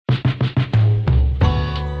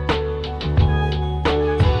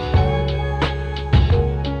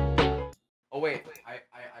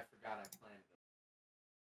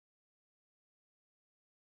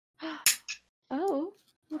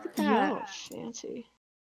at that. Yo, fancy.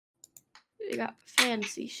 We got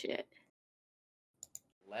fancy shit.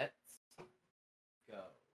 Let's go.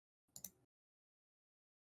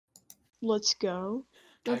 Let's go.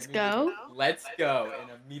 Let's I go. immediately- Let's go,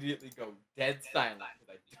 and immediately go dead silent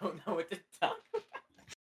because I don't know what to talk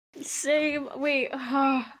about. Same. Wait.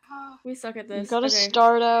 We suck at You this. gotta Okay.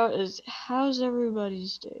 start out as, how's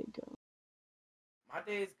everybody's day going? My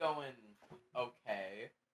day's going okay.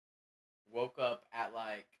 Woke up at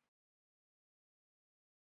like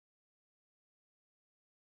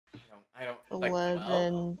I don't like 12.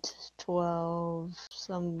 11, 12,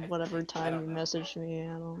 some I whatever think- I time don't you know. messaged me,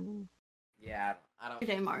 I don't know. Yeah, I don't. Good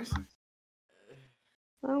day, Mars.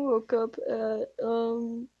 I woke up at,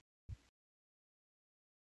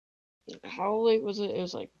 how late was it? It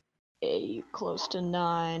was like 8, close to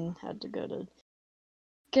 9. Had to go to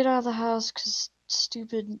get out of the house because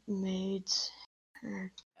stupid maids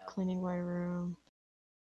are cleaning my room.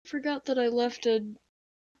 Forgot that I left a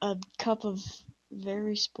cup of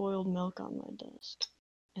very spoiled milk on my desk.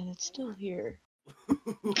 And it's still here.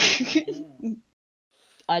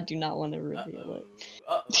 I do not want to reveal it.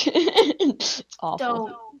 It's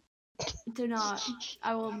awful. Do not.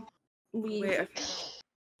 I will leave. Wait, I forgot.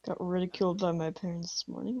 Got ridiculed by my parents this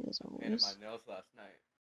morning, as Painted my always. nails last night.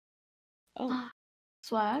 Oh,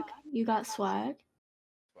 Swag? You got swag?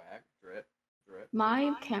 Swag, drip.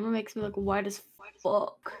 My camera makes me look white as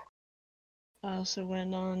fuck. I also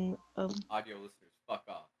went on a... Audio listeners, fuck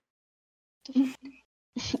off. the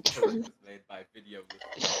This fuck? was made by video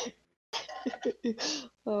listeners.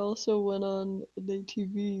 I also went on an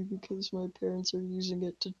ATV because my parents are using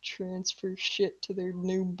it to transfer shit to their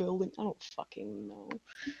new building. I don't fucking know.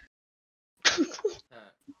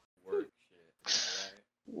 Work shit, alright?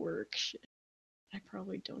 Work shit. I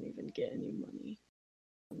probably don't even get any money.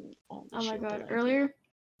 On all the Oh my shit that god. I do. Earlier,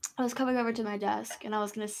 I was coming over to my desk and I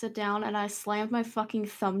was gonna sit down and I slammed my fucking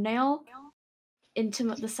thumbnail into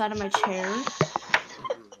the side of my chair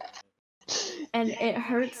and it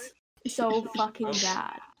hurts so fucking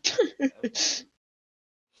bad.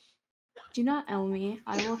 Do not L me.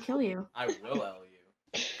 I will kill you. I will L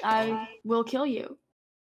you. I will kill you.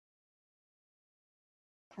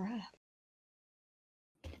 Crap.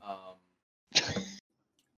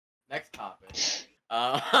 Next topic.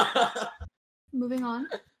 Moving on.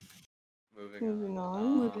 Moving on.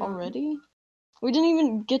 Moving on. Already? We didn't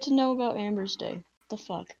even get to know about Amber's day. What the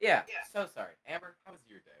fuck? Yeah, so sorry. Amber, how was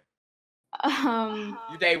your day?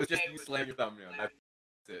 Your day was just you slam your thumbnail. That's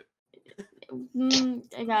it.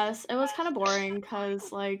 I guess it was kind of boring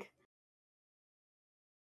because like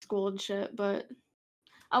school and shit, but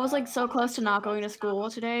I was like so close to not going to school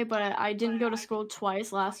today, but I didn't go to school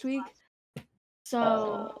twice last week,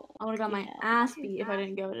 so I would have got my ass beat if I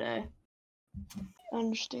didn't go today.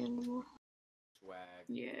 Understandable. Swag.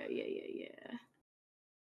 Yeah. Yeah.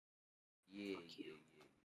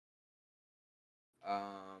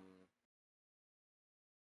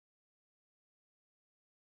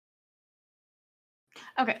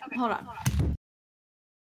 Okay, hold on.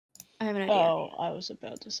 I have an idea. Oh, I was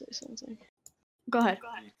about to say something. Go ahead.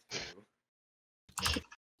 Me too.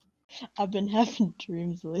 I've been having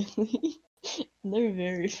dreams lately. And they're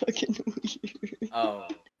very fucking weird. Oh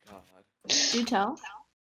god. Do tell.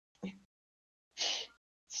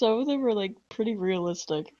 Some of them were like pretty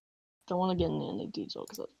realistic. Don't want to get into any detail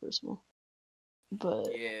because that's personal. But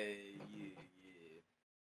Yeah.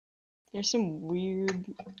 there's some weird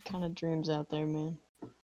kind of dreams out there, man.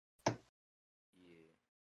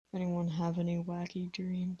 Anyone have any wacky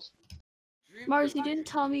dreams? Mars, you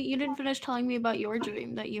didn't finish telling me about your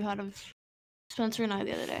dream that you had of Spencer and I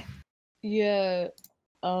the other day. Yeah,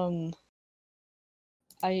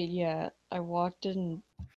 I walked into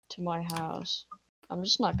my house. I'm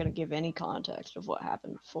just not gonna give any context of what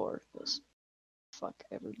happened before, because fuck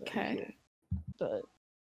everybody Okay. here. But,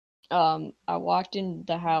 I walked in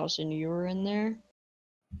the house and you were in there,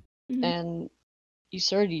 Mhm. and you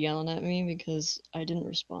started yelling at me because I didn't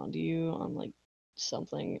respond to you on, like,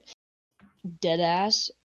 something. Deadass,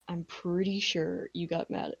 I'm pretty sure you got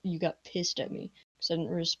pissed at me because I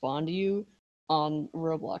didn't respond to you on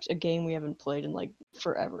Roblox, a game we haven't played in like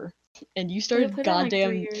forever. And you We started played it in, like, 3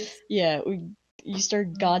 goddamn years. you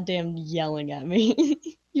started goddamn yelling at me.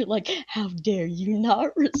 You're like, how dare you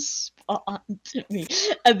not respond to me?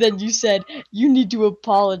 And then you said you need to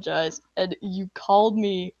apologize, and you called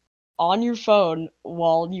me on your phone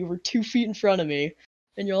while you were 2 feet in front of me.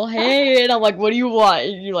 And you're like, hey, and I'm like, what do you want?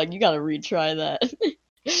 And you're like, you gotta retry that.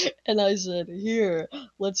 And I said, here,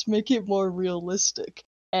 let's make it more realistic.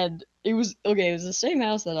 And it was the same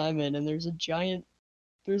house that I'm in, and there's a giant,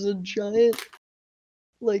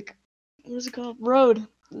 like, what is it called? Road.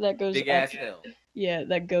 that goes Big up. ass hill. Yeah,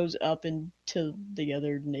 that goes up into the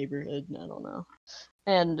other neighborhood. I don't know.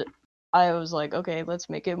 And I was like, okay, let's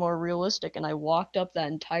make it more realistic. And I walked up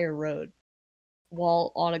that entire road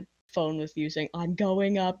while on a phone with you saying, I'm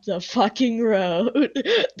going up the fucking road.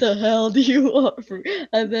 The hell do you want from me?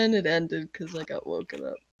 And then it ended because I got woken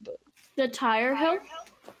up. But The Tire Hill?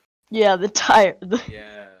 yeah, the tire.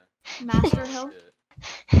 Yeah. Master Oh, Hill?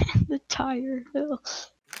 shit. The tire hill.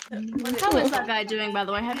 How is that guy doing, by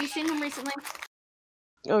the way? Have you seen him recently?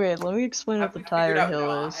 Okay, let me explain Have what the we figured tire out hill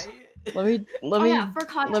why? is. Let me Oh yeah, for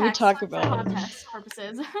context. let me talk for about it. context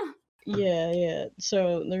purposes. Yeah.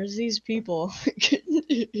 So there's these people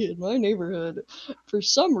in my neighborhood. For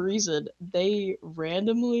some reason, they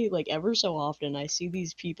randomly, like ever so often, I see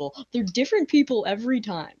these people. They're different people every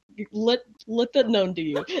time. Let that known to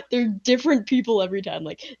you. They're different people every time.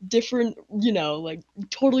 Like different, like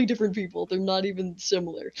totally different people. They're not even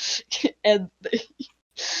similar. And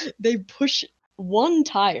they push one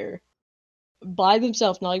tire by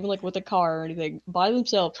themselves, not even like with a car or anything, by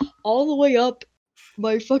themselves, all the way up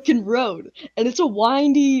my fucking road. And it's a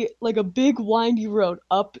windy, like a big windy road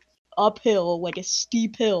uphill, like a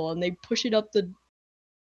steep hill, and they push it up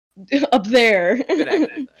up there. Good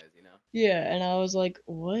exercise, you know. Yeah, and I was like,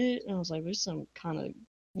 what? And I was like, there's some kind of,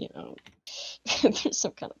 there's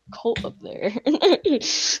some kind of cult up there.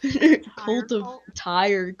 Cult of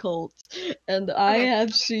tire cults. And I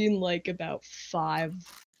have seen like about 5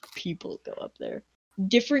 people go up there.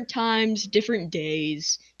 Different times, different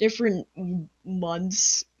days, different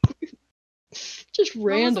months. Just When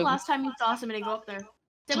was random. the last time you saw somebody go up there?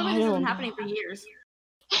 Typically, this has been happening for years.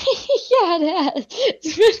 Yeah, it has.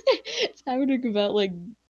 It's happening about like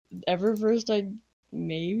the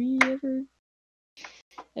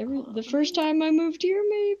first time I moved here,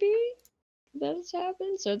 maybe that's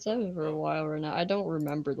happened. So it's happened for a while right now. I don't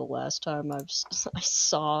remember the last time I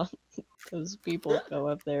saw those people go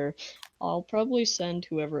up there. I'll probably send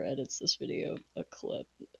whoever edits this video a clip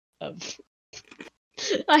of.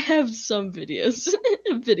 I have some videos,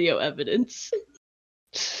 video evidence.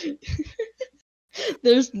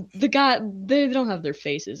 There's the guy. They don't have their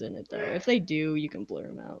faces in it though. If they do, you can blur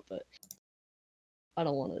them out. But I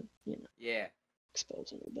don't want to, Yeah.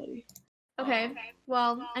 expose anybody. Okay.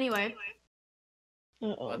 Well, anyway.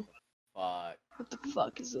 Uh oh. What the fuck? What the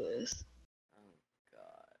fuck is this? Oh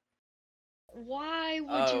god. Why would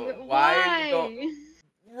Oh, you? why are you going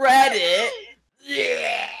Reddit?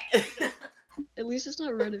 Yeah. At least it's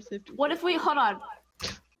not Reddit 50. What if we hold on?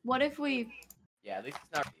 What if we? Yeah, at least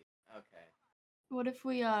it's not. Okay. What if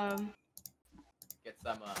we Get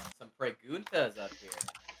some preguntas up here.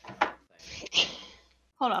 You know what I'm saying?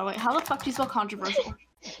 Hold on, wait. How the fuck do you spell controversial?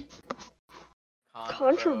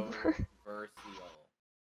 Controversial.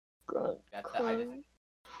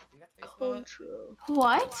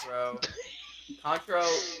 What? Contro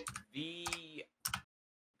VIRS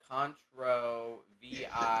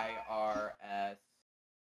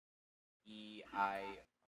EIR.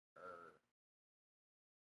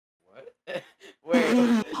 What? Wait.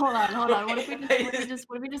 Hold on. What if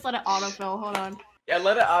we just let it autofill? Hold on. Yeah,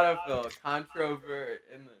 let it autofill. Controvert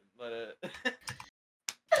and then let it.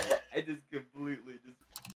 I just completely just.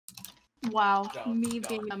 Wow, Don't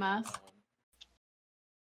being a mess.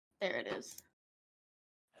 There it is.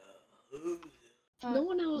 No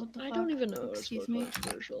one else. what the I fuck? don't even know. Excuse me.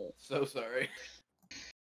 Controversial. So sorry.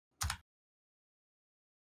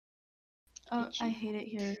 Oh, I hate it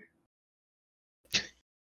here.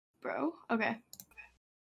 Bro? Okay.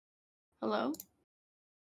 Hello?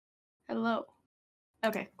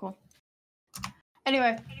 Okay, cool.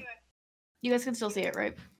 Anyway. You guys can still see it,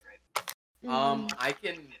 right? I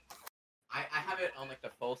can. I have it on like the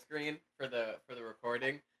full screen for the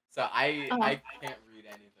recording, so I can't read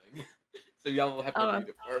anything. So y'all will have to read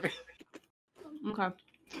it for me. Okay.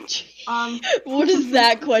 What is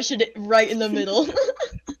that question right in the middle?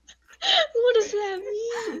 What does that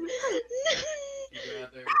mean? You'd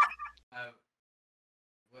rather have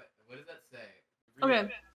what does that say? Okay.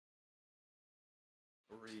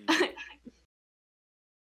 Read.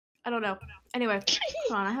 I don't know. Anyway,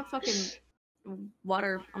 hold on. I have fucking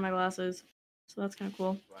water on my glasses, so that's kind of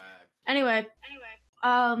cool. Swag. Anyway,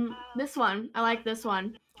 this one. I like this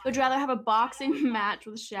one. Would you rather have a boxing match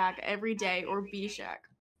with Shaq every day or be Shaq?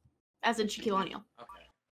 As in Shaquille O'Neal.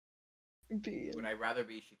 Okay. Would I rather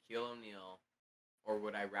be Shaquille O'Neal, or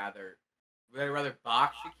would I rather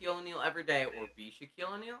box Shaquille O'Neal every day, or be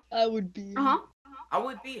Shaquille O'Neal? I would be. I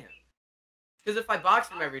would be him. Because if I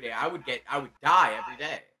boxed him every day, I would die every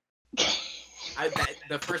day.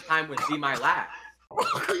 The first time would be my last.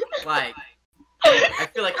 Like, I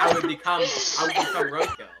feel like I would become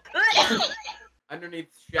roadkill. underneath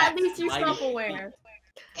At Shaq's least you're mighty self-aware.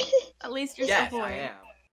 At least you're Yes, I self-aware.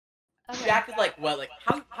 am. Okay. Shaq is like what? Like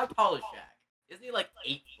how tall is Shaq? Isn't he like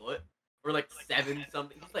 8 foot or like 7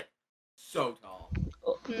 something? He's like so tall.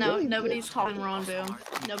 No, Really nobody's big. taller than Ron Boom.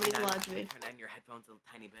 Nobody's allowed to be. Turn down your headphones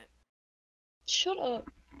a tiny bit. Shut up.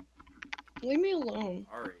 Leave me alone.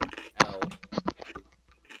 Sorry, L.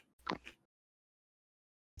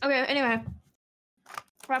 Okay, anyway.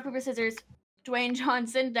 Rock, paper, scissors. Dwayne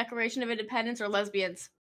Johnson, Declaration of Independence, or lesbians?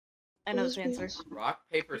 I know this answer. Lesbians. Rock,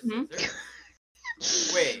 paper, Mhm.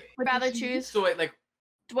 scissors. Wait. Would rather choose So wait, like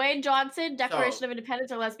Dwayne Johnson, Declaration So- of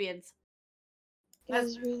Independence, or lesbians?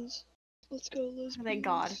 Lesbians. Let's go lesbians. Thank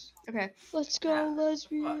God. Okay. Let's go Yeah, what the fuck?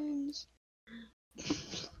 lesbians.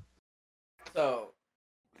 so.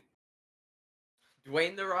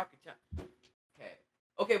 Dwayne the Rock.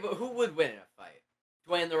 Okay, but who would win in a fight?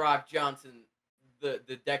 Dwayne the Rock Johnson, the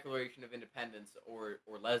Declaration of Independence, or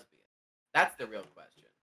lesbian? That's the real question.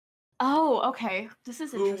 Oh, okay. This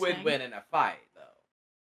is Who interesting. would win in a fight, though?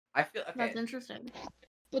 I feel okay. That's interesting.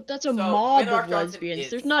 But that's a So, mob Dwayne The Rock of Johnson lesbians.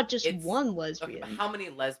 is- There's not just it's- one Okay, lesbian. but how many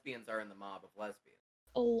lesbians are in the mob of lesbians?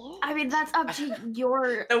 A lot. I mean, that's up to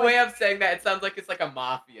your. The like, way I'm saying that, it sounds like it's like a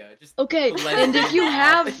mafia. Just Okay, the and if lesbian you mob.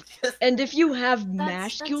 have Just- and if you have That's-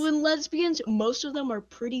 masculine lesbians, most of them are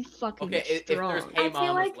pretty fucking okay, if strong. there's I hey feel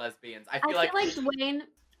mamas like- lesbians, I feel like Dwayne.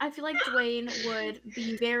 I feel like Dwayne would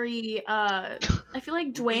be very. I feel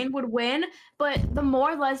like Dwayne would win, but the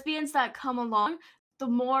more lesbians that come along, the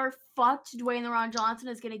more fucked Dwayne the Rock Johnson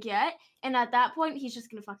is gonna get, and at that point, he's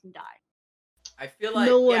just gonna fucking die. I feel like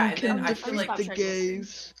No one yeah, and can then I feel defeat like the Stop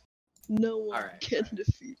gays. No one Alright, can alright.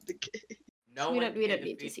 defeat the gays. no We one don't- we can don't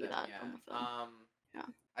need to defeat see them, that yeah. on the film. Yeah.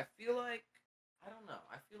 I feel like I don't know.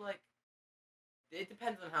 I feel like it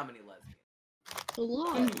depends on how many lesbians. A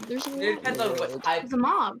lot. Mhm. There's a lot. It depends in on the what world. type. It's a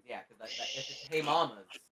mob. Yeah, because if it's hey mamas.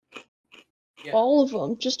 Yeah, All of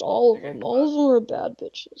them. Just all of They're them. getting All of them are bad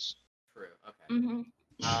bitches. true. Okay.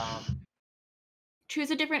 Mm-hmm. Choose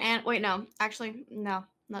a different wait, no. Actually, no.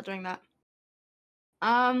 Not doing that.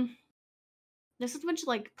 This is a bunch of,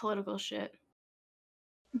 like, political shit.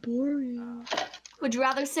 Boring. Would you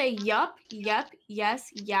rather say yup, yep, yes,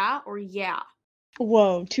 yeah, or yeah?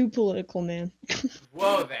 Whoa, too political, man.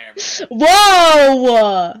 Whoa there, man.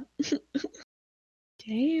 Whoa!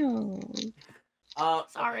 Damn.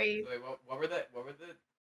 Sorry. Okay, wait, what were the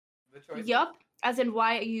choices? Yup, as in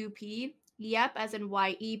Y-U-P. Yep, as in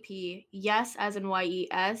Y-E-P. Yes, as in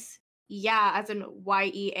Y-E-S. Yeah, as in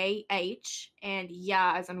Y-E-A-H. And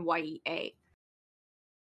yeah, as in Y-E-A.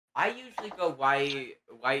 I usually go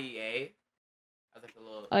Y-E-A. As like a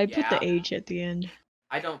little. I put the yeah. H at the end.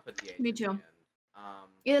 I don't put the H. Me at the too. end.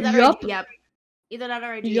 Either that or Yup. yep. Either that or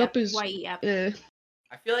I do Yup yep. is- Y-E-F.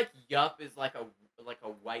 I feel like yup is like a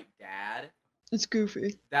white dad It's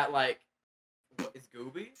goofy. that like what is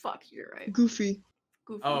Gooby? Fuck, you're right. Goofy.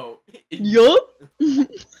 Goofy. Oh. Yup.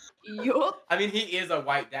 Yup. I mean, he is a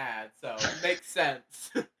white dad, so it makes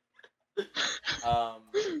sense.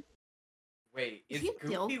 Wait, Is is he a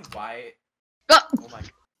Goofy dilf? white? Ah! Oh my.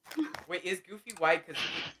 Wait, is Goofy white? Because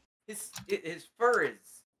his fur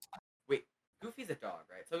is. Wait, Goofy's a dog,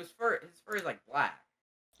 right? So his fur is like black.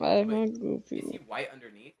 I'm Wait, not Is goofy. he white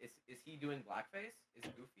underneath? Is he doing blackface?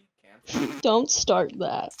 Is Goofy canceled? Don't start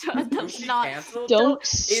that. Is Goofy Not. canceled? Don't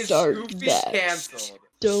Is start Goofy that. canceled?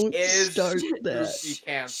 Don't Is start Goofy that.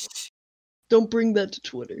 canceled? Don't bring that to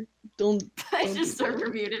Twitter. Don't. I Don't just do that. server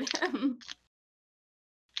muted him.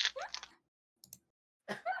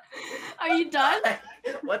 Are you done?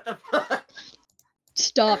 What the fuck?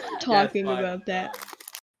 Stop talking Yes, fine, about that.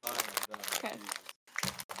 fine,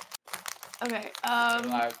 Okay. Jeez.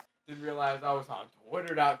 Okay. Didn't realize I was on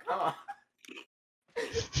Twitter.com.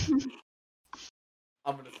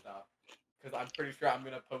 I'm gonna stop because I'm pretty sure I'm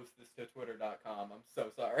gonna post this to Twitter.com. I'm so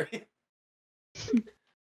sorry.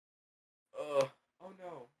 Oh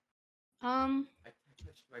no! I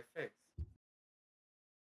touched my face.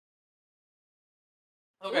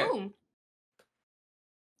 Okay. Ooh.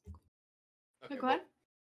 Okay. Go ahead.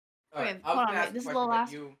 Alright, Okay, I was hold gonna on, ask this is a the question, but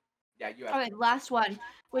last- you asked. Okay, last one.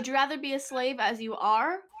 Would you rather be a slave as you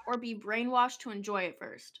are, or be brainwashed to enjoy it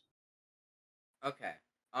first? Okay.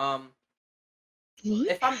 What?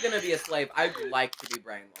 If I'm gonna be a slave, I'd like to be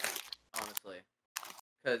brainwashed, honestly.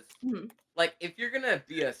 Because, Mhm. like, if you're gonna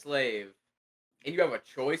be a slave and you have a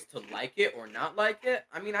choice to like it or not like it,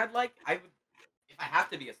 I mean, I would, if I have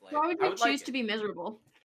to be a slave, Why would I you would choose like to it. be miserable?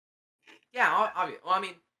 Yeah, obviously. Well, I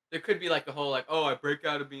mean, there could be like the whole like, oh, I break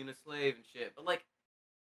out of being a slave and shit, but like,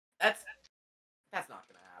 that's not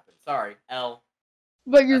gonna happen. Sorry, L.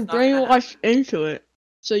 But you're That's not gonna brainwashed into it,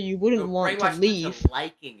 so you wouldn't No, want to brainwashed leave. into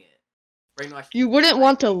liking it. Brainwashed. You into wouldn't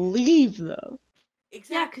want to liking it. leave though.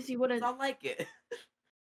 Exactly. Yeah, because you wouldn't. It's not like it.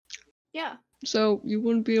 Yeah. So you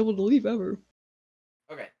wouldn't be able to leave ever.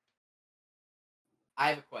 Okay. I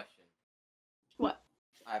have a question. What?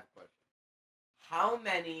 I have a question. How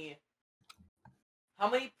many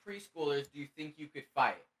preschoolers do you think you could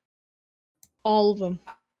fight? All of them.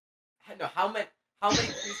 No, how many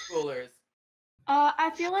preschoolers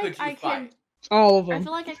I feel like could you I fight? could. All of I them.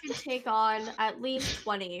 feel like I could take on at least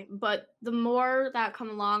 20, but the more that come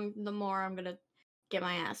along, the more I'm gonna get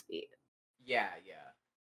my ass beat. Yeah.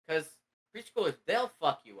 Because preschoolers, they'll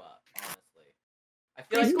fuck you up, honestly. I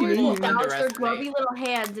feel like Preschoolers people will gouge their underestimate. grubby little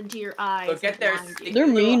hands into your eyes. They'll get and their blind you. sticky They're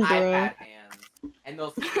little mean, bro. iPad hands, and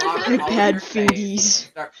they'll slobber all over iPad your face fingies.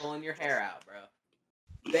 and start pulling your hair out, bro.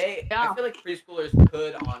 I Yeah. feel like preschoolers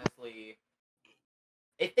could honestly,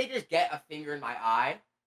 if they just get a finger in my eye,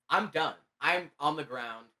 I'm done. I'm on the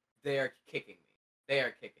ground. They are kicking me.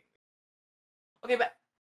 Okay, but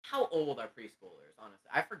how old are preschoolers? Honestly,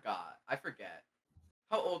 I forget.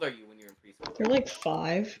 How old are you when you're in preschool? They're like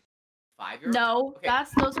 5. 5-year-old? No, Okay.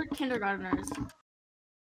 those are kindergartners.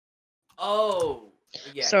 Oh,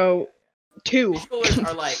 yeah. So, 2. Preschoolers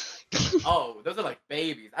are like, oh, those are like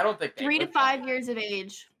babies. I don't think they 3 to would 5 fight. years of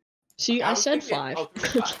age. See, Okay, I was said thinking, 5. Oh, 3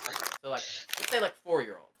 to 5. Okay, so like, let's say like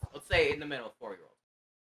 4-year-olds. Let's say in the middle, 4-year-olds.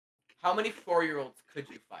 How many 4-year-olds could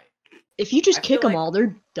you fight? If you just I kick feel them like- all,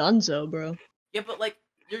 they're donezo, bro. Yeah, but like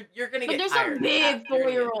you're gonna But get there's tired. some big fast. You're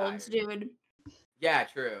gonna get 4-year-olds, tired. dude. Yeah,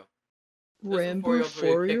 true. There's some Rambo 4-year-olds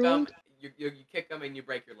where you kick 'em, 4-year-old? you kick them and you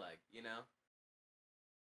break your leg. You know.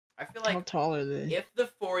 I feel How like tall are they? if the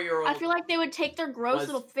 4-year-old, I feel like they would take their gross was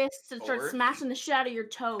little fists and start forward. smashing the shit out of your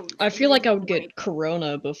toes. I and feel they like I would break. get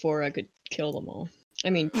corona before I could kill them all.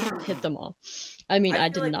 I mean, hit them all. I mean, I I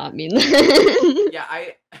feel did like- not mean that.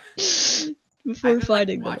 yeah, Before I've been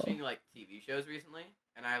fighting like, them all. watching like TV shows recently,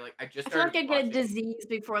 and I just I feel like started I'd get a watching- disease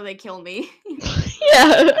before they kill me. Yeah,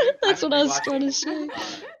 I've that's been what I was rewatching, trying to say.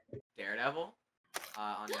 Daredevil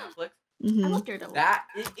on Netflix. I Mhm. love Daredevil. That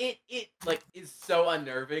it like is so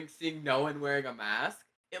unnerving seeing no one wearing a mask.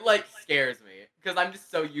 It like scares me because I'm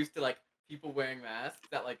just so used to like people wearing masks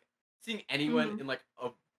that like seeing anyone in like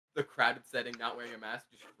the crowded setting not wearing a mask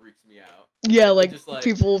just freaks me out. Yeah, like, just, like,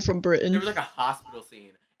 people from Britain. There was like a hospital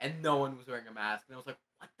scene and no one was wearing a mask, and I was like,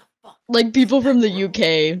 what the fuck? Like people from the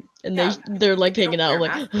UK, and Yeah, they're like they don't hanging out wear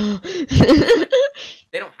like.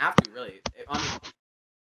 They don't have to really. I mean,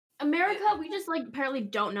 America, we just like apparently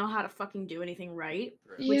don't know how to fucking do anything right.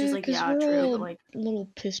 true. Which is Yeah, like, 'cause yeah, we're true, all but like little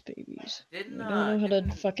piss babies. Didn't We don't know how to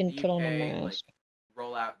didn't fucking the put on a UK, mask. like,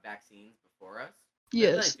 roll out vaccines before us?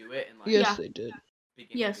 Yes, Didn't they do it in like yes, Yeah. they did.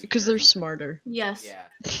 beginning Yes. of the Because year? they're smarter. yes, Yeah,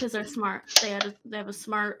 because they're smart. They have a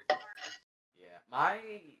smart. yeah.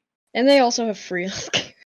 And they also have free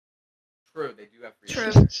healthcare. True, they do have free.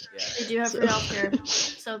 True. healthcare. Yeah. They do have free healthcare,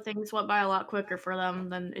 so things went by a lot quicker for them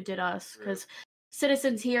than it did us. True. Because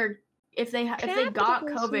citizens here, if they got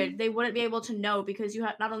Capitalism. COVID, they wouldn't be able to know because you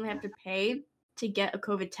not only have to pay to get a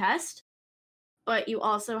COVID test, but you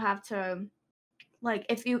also have to, like,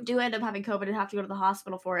 if you do end up having COVID and have to go to the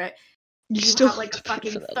hospital for it, You you still have like a have to pay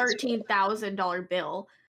fucking for that as well. $13,000 bill.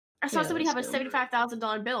 I saw Yeah, somebody have a that's dumb.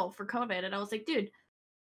 $75,000 bill for COVID, and I was like, dude,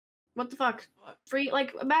 what the fuck? What? Free,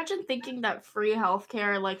 like, imagine thinking that free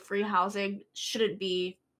healthcare, like free housing, shouldn't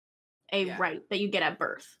be a Yeah. right that you get at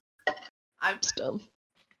birth. I'm. It's dumb.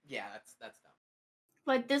 Yeah, that's dumb.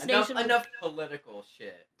 Like this Enough nation. enough political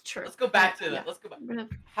shit. True. Let's go back to Yeah. Let's go back. I'm gonna-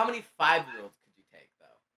 How many 5-year-olds could you take though?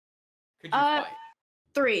 Could you Uh, fight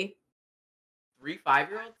 3 3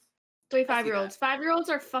 5-year-olds? 5-year-olds. 5-year-olds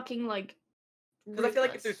are fucking like. Because I feel like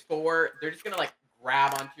if ruthless. there's 4, they're just gonna like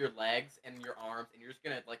grab onto your legs and your arms, and you're just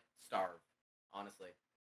gonna like starve. Honestly.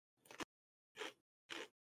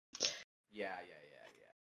 Yeah.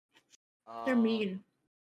 They're mean.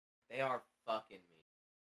 They are fucking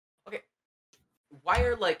mean. Okay, why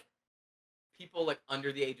are like people like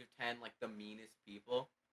under the age of 10 like the meanest people?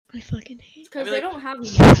 I fucking hate. Because I they mean, like- don't have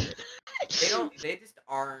money. They don't. They just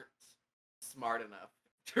aren't smart enough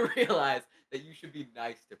to realize that you should be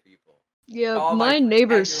nice to people. Yeah, all my my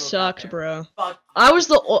neighbors 10-year-olds out sucked, there. bro. Fuck. I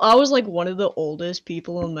was like one of the oldest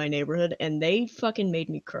people in my neighborhood, and they fucking made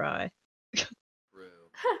me cry. True.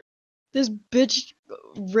 This bitch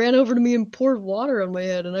ran over to me and poured water on my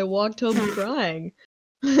head, and I walked home crying.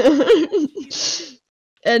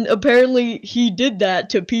 And apparently he did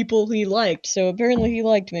that to people he liked, so apparently he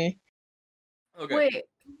liked me. Okay. Wait,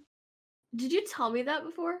 did you tell me that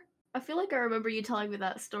before? I feel like I remember you telling me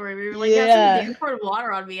that story. We were like, yeah, Yeah. you poured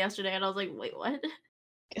water on me yesterday, and I was like, wait, what?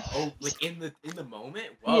 Oh, like in the moment?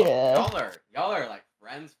 Whoa. Yeah. Y'all are like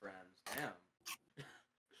friends. Damn.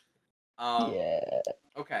 Yeah.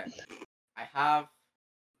 Okay. I have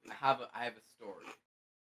a story.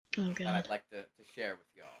 Oh that god. I'd like to share with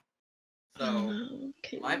y'all. So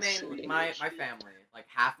Okay, my let's see. my family, like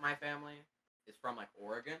half my family is from like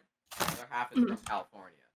Oregon, the other half is Mhm. from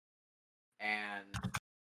California. And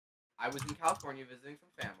I was in California visiting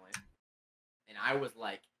some family, and I was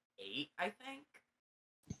like 8, I think,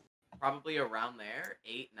 probably around there,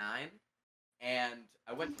 8, 9. And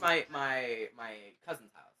I went to my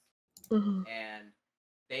cousin's house, Uh-huh. and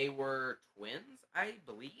they were twins, I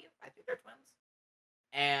believe. I think they're twins.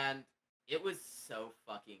 And it was so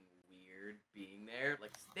fucking weird being there.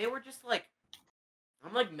 Like, they were just like,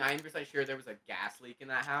 I'm like 90% sure there was a gas leak in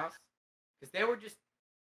that house, because they were just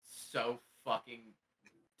so fucking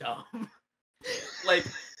dumb. Like,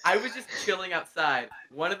 I was just chilling outside.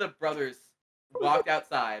 One of the brothers walked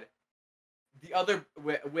outside. The other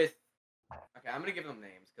with okay, I'm gonna give them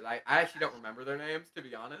names because I actually don't remember their names, to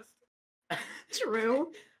be honest.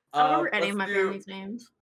 True. I don't remember any of Let's my do family's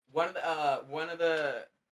names. one of the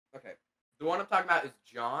okay. The one I'm talking about is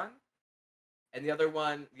John, and the other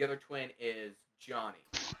twin is Johnny.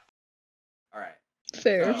 All right.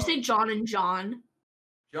 Fair. Did you say John and John?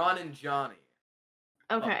 John and Johnny.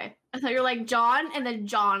 Okay. I thought you were like John and then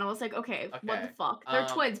John. I was like, okay, what the Okay. fuck? They're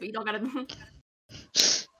twins, but you don't gotta.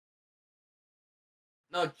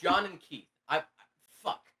 No, John and Keith.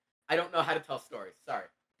 Fuck. I don't know how to tell stories. Sorry,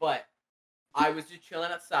 but I was just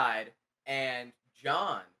chilling outside, and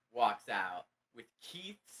John walks out with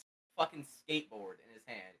Keith's fucking skateboard in his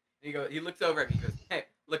hand. And he looks over at me. He goes, "Hey,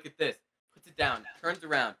 look at this." Puts it down. Turns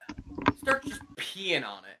around. Starts just peeing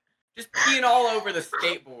on it. Just peeing all over the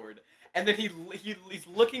skateboard. And then he's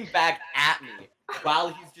looking back at me while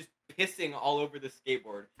he's just pissing all over the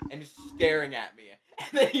skateboard and just staring at me. And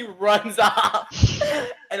then he runs off.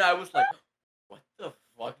 And I was like, what the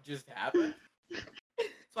fuck just happened?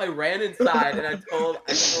 So I ran inside and I told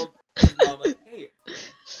his mom, like, hey,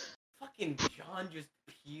 fucking John just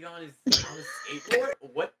peed on his skateboard?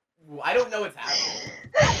 What? I don't know what's happening.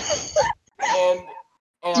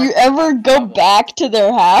 Do you ever go back to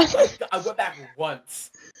their house? I went back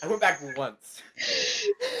once. And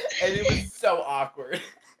it was so awkward.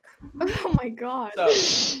 Oh my god. So,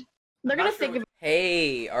 They're gonna think of.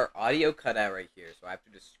 Hey, our audio cut out right here, so I have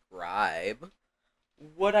to describe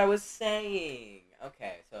what I was saying.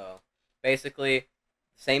 Okay, so basically,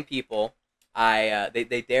 same people.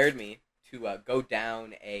 They dared me to go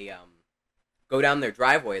down their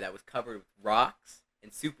driveway that was covered with rocks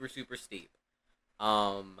and super steep.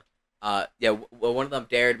 One of them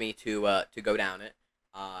dared me to go down it.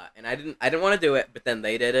 And I didn't want to do it, but then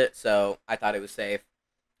they did it, so I thought it was safe.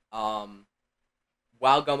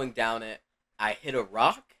 While going down it, I hit a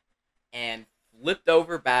rock and flipped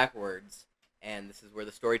over backwards, and this is where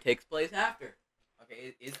the story takes place after.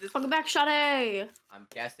 Okay, is this? Welcome back, Sade. I'm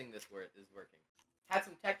guessing this word is working. Had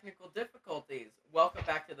some technical difficulties. Welcome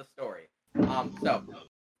back to the story. So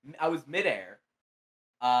I was midair.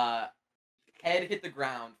 Head hit the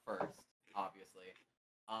ground first, obviously.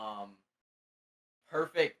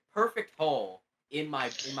 Perfect hole in my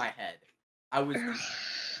head. I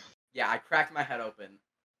cracked my head open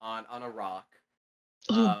on a rock.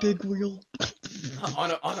 Big wheel.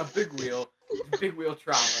 on a big wheel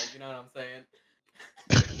trauma. You know what I'm saying?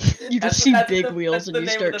 You just see big wheels and you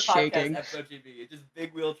start shaking. FOGB. It's just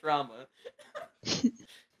big wheel trauma.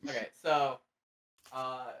 Okay, so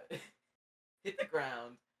hit the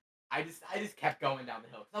ground. I just kept going down the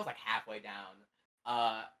hill because I was like halfway down.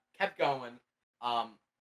 Kept going.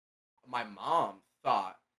 My mom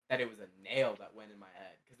thought that it was a nail that went in my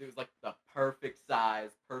head because it was like the perfect size,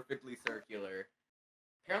 perfectly circular.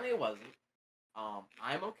 Apparently it wasn't.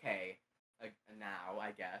 I'm okay now,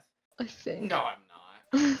 I guess. I think. No, I'm not.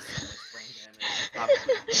 Brain damage.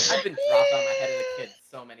 I've been dropped on my head as a kid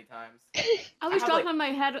so many times. I was dropped on my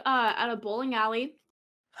head at a bowling alley.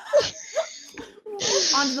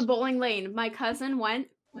 Onto the bowling lane. My cousin went.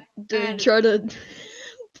 Did you try to?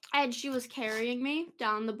 And she was carrying me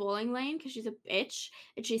down the bowling lane because she's a bitch,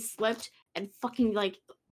 and she slipped and fucking like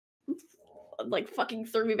fucking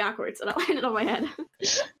threw me backwards, and I landed on my head.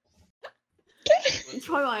 That's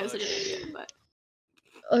probably why I was such an idiot, but.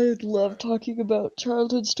 I love talking about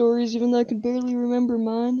childhood stories, even though I can barely remember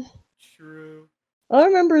mine. True. All I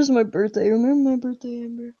remember is my birthday. Remember my birthday,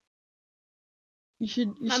 Amber? You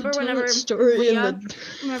should tell that story Leah,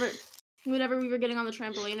 whenever we were getting on the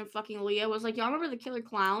trampoline and fucking Leah was like, y'all remember the killer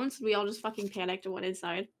clowns? We all just fucking panicked and went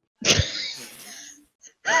inside. Wait,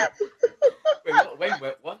 when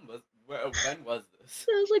was this?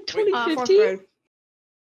 That was like 2015.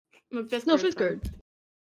 5th grade.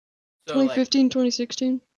 So 2015,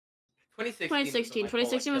 2016? 2016.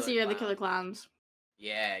 2016 was the year of the killer clowns.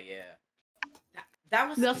 Yeah. That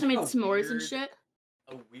was. We also made s'mores weird, and shit.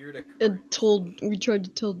 a weird And occurrence. we tried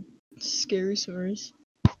to tell scary stories.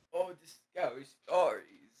 Oh, the scary stories.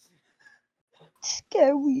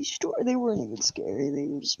 Scary story. They weren't even scary. They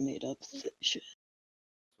were just made up shit.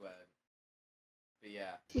 But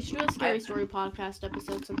yeah. We should do a scary story podcast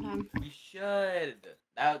episode sometime. We should.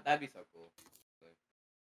 That'd be so cool.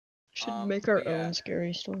 Should make our yeah. own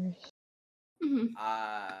scary stories. Mm-hmm.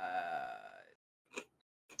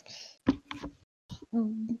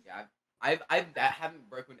 Yeah, I haven't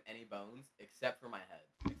broken any bones except for my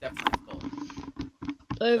head, except for my skull.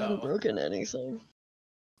 I haven't broken anything.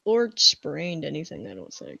 Or sprained anything, I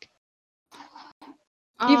don't think.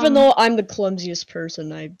 Even though I'm the clumsiest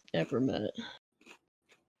person I've ever met.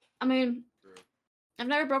 I mean, I've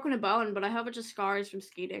never broken a bone, but I have a bunch of scars from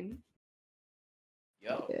skating.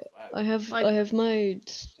 Yo, Yeah, wow. I have my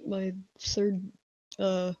third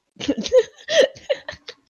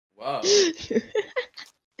Whoa.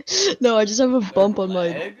 No, I just have a bump on my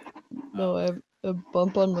leg? No, I have a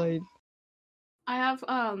bump on my I have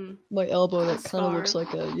my elbow that kind of scar. looks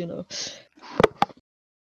like a, you know.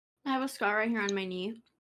 I have a scar right here on my knee.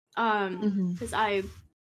 Mhm. Because I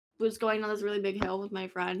was going on this really big hill with my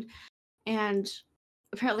friend, and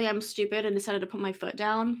apparently I'm stupid and decided to put my foot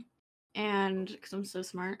down, and because I'm so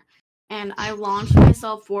smart, and I launched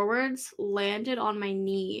myself forwards, landed on my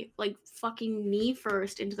knee, like fucking knee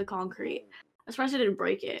first into the concrete. I'm surprised I didn't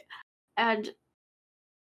break it, and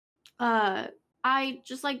I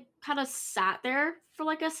just like kind of sat there for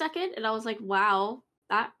like a second, and I was like, wow,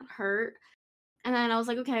 that hurt. And then I was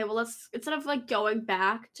like, okay, well, let's, instead of like going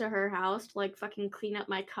back to her house to like fucking clean up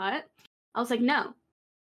my cut, I was like, no,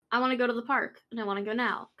 I want to go to the park, and I want to go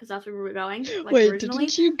now because that's where we were going. Like, Wait, originally.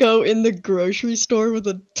 didn't you go in the grocery store with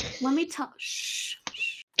a? Let me tell. Shh.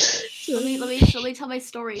 Let me tell my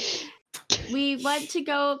story. We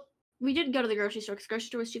didn't go to the grocery store because the grocery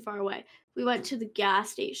store was too far away. We went to the gas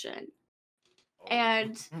station,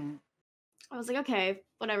 and I was like, okay,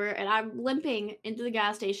 whatever. And I'm limping into the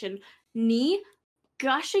gas station, knee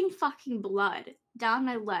gushing fucking blood down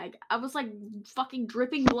my leg. I was like fucking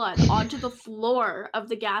dripping blood onto the floor of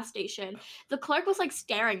the gas station. The clerk was like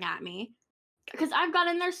staring at me because I've got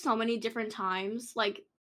in there so many different times. Like,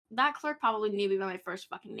 that clerk probably knew me by my first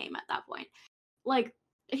fucking name at that point. Like,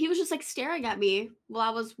 he was just like staring at me while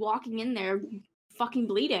I was walking in there fucking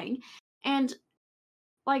bleeding. And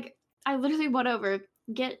like, I literally went over,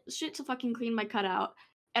 get shit to fucking clean my cutout,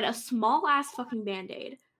 and a small ass fucking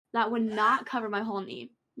band-aid that would not cover my whole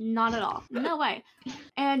knee. Not at all. No way.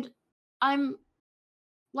 And I'm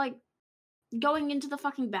like going into the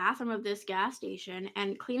fucking bathroom of this gas station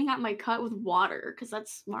and cleaning out my cut with water because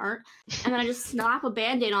that's smart. And then I just snap a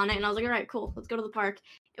band-aid on it, and I was like, all right, cool, let's go to the park.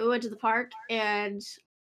 And we went to the park, and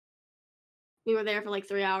we were there for like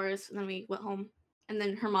 3 hours, and then we went home. And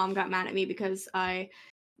then her mom got mad at me because I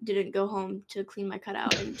didn't go home to clean my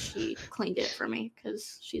cutout, and she cleaned it for me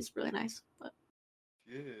because she's really nice. But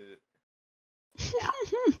yeah.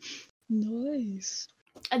 Nice.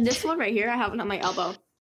 And this one right here, I have it on my elbow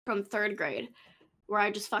from 3rd grade, where I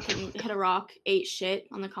just fucking hit a rock, ate shit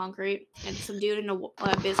on the concrete, and some dude in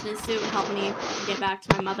a business suit helped me get back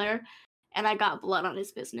to my mother, and I got blood on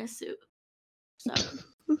his business suit. So.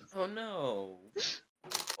 Oh no.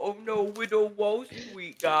 Oh no, Widow Wall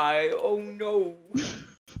Street guy. Oh no.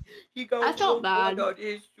 He got I felt bad. blood on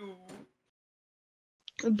his suit.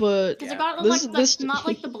 But because I got like not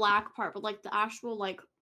like the black part, but like the actual like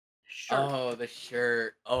shirt. Oh, the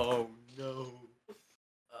shirt. Oh no.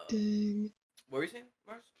 Dang. What were you saying,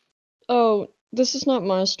 Mars? Oh, this is not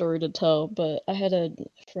my story to tell, but I had a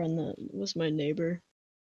friend that was my neighbor,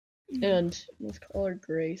 and let's call her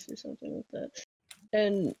Grace or something like that.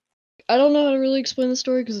 And I don't know how to really explain the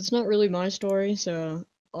story because it's not really my story. So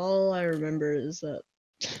all I remember is that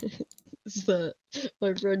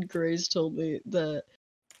my friend Grace told me that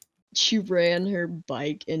she ran her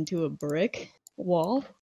bike into a brick wall,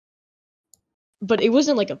 but it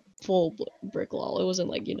wasn't like a full brick wall. It wasn't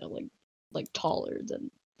like, you know, like taller than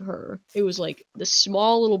her. It was like the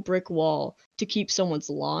small little brick wall to keep someone's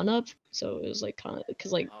lawn up. So it was like kind of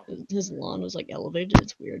because like his lawn was like elevated.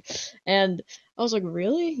 It's weird. And I was like,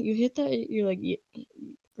 really? You hit that? You're like, yeah.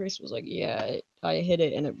 Grace was like, yeah, I hit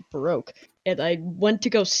it and it broke. And I went to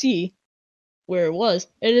go see where it was,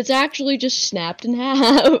 and it's actually just snapped in half.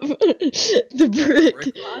 The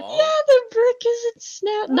brick. Yeah, the brick isn't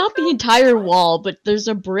snapped. Not the entire wall, but there's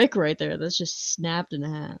a brick right there that's just snapped in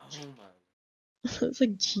half. Oh my. It's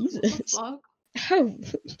like, Jesus. What the fuck?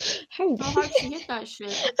 How How hard she hit that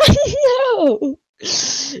shit? No.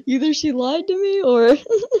 Either she lied to me or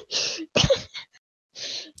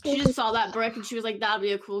She just saw that brick and she was like, that'd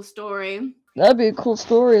be a cool story. That'd be a cool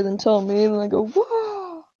story, then tell me, and then I go,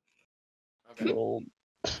 whoa! Okay. Good old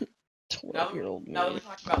 12-year-old Now that me. we're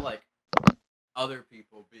talking about like other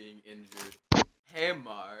people being injured, hey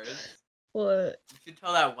Mars, What? you should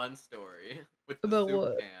tell that one story with the About soup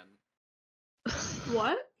what? can.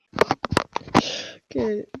 What?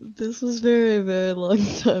 Okay, this was very, very long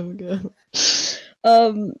time ago.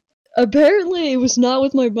 Apparently it was not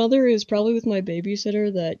with my mother, it was probably with my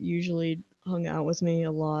babysitter that usually hung out with me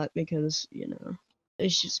a lot because, you know,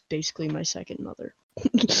 it's just basically my second mother.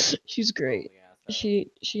 She's great. Holy asshole.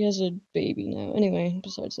 She has a baby now. Anyway,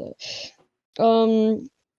 besides that.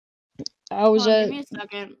 I was Hold on, at give me a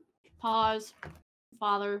second. Pause.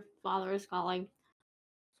 Father is calling.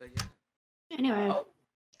 So yeah. Anyway. Oh.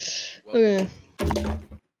 okay.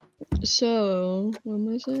 So, what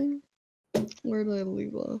am I saying? Where did I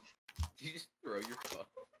leave off? Did you just throw your phone?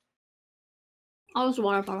 I was a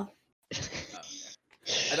water bottle. Oh, okay.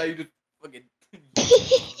 I thought you just fucking.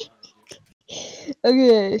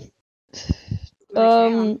 Okay.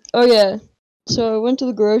 Oh yeah. So I went to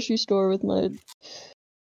the grocery store with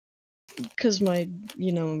cause my,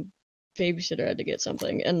 you know, babysitter had to get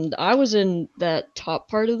something, and I was in that top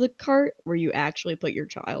part of the cart where you actually put your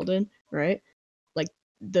child in, right? Like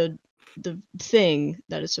the thing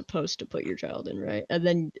that is supposed to put your child in, right? And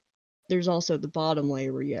then there's also the bottom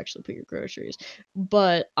layer where you actually put your groceries.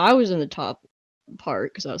 But I was in the top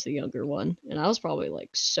part because I was the younger one, and I was probably like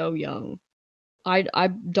so young. I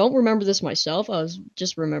don't remember this myself. I was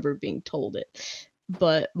just remember being told it.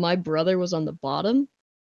 But my brother was on the bottom,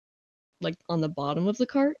 like on the bottom of the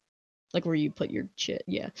cart, like where you put your shit,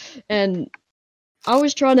 yeah. And I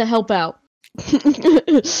was trying to help out.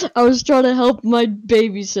 I was trying to help my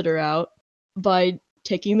babysitter out by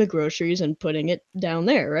taking the groceries and putting it down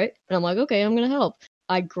there, right? And I'm like, okay, I'm gonna help.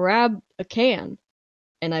 I grab a can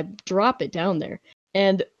and I drop it down there.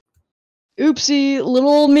 And oopsie, little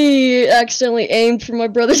old me accidentally aimed for my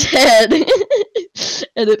brother's head.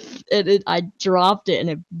 and I dropped it and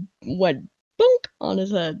it went bonk on his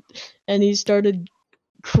head. And he started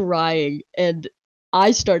crying and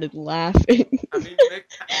I started laughing. I mean,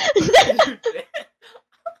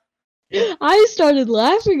 I started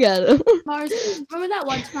laughing at him. Mars, remember that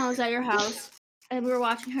one time I was at your house and we were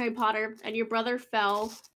watching Harry Potter and your brother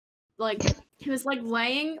fell? Like, he was like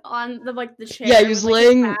laying on the chair. Yeah, he was with, like,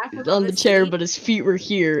 laying his back on the chair, seat, but his feet were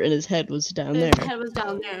here and his head was down and there. his head was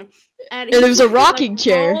down there. And it was a rocking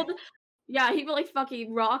chair. Rolled, yeah, he like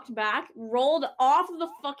fucking rocked back, rolled off of the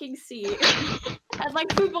fucking seat. And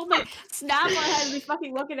like we both like snapped our heads and we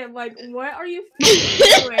fucking look at him like, what are you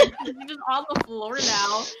fucking doing? You're just on the floor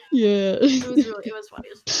now. Yeah. It was funny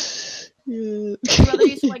as fuck. Yeah. My brother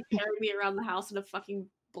used to like carry me around the house in a fucking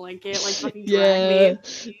blanket, like fucking drag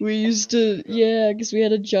me. We used to, because we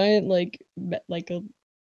had a giant like one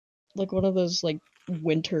of those like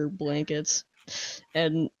winter blankets,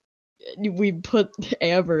 and we put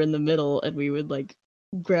Amber in the middle, and we would like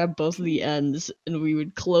grab both of the ends, and we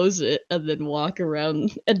would close it, and then walk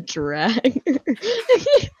around and drag her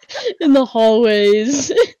in the hallways.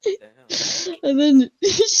 And then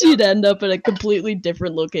she'd end up in a completely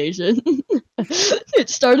different location. It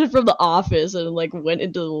started from the office and like went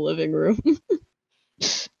into the living room.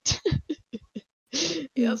 That's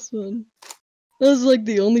fun. That was like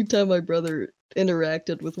the only time my brother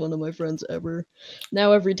interacted with one of my friends ever.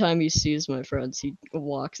 Now every time he sees my friends, he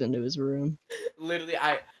walks into his room. Literally,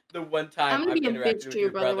 the one time I'm gonna be a interacted bitch with to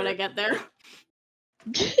your your brother when I get there.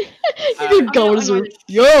 You could go in his room.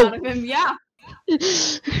 Yo! Out of him. Yeah.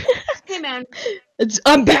 Hey man.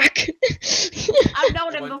 I'm back! I've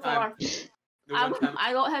known him before. Time,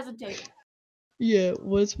 I don't hesitate. Yeah,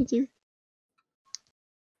 what, Spencer?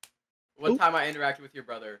 One time I interacted with your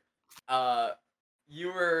brother. You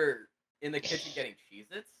were in the kitchen getting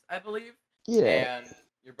Cheez-Its, I believe. Yeah. And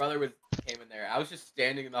your brother came in there. I was just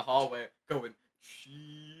standing in the hallway going,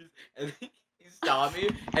 cheese. And he saw me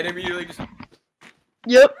and immediately just...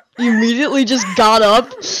 Yep, he immediately just got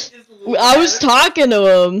up. I was talking to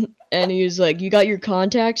him, and he was like, "You got your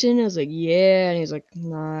contacts in?" I was like, "Yeah," and he's like,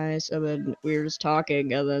 "Nice." And then we were just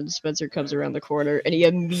talking, and then Spencer comes around the corner, and he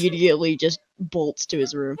immediately just bolts to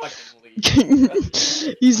his room.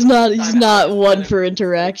 He's not one for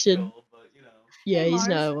interaction. Yeah, he's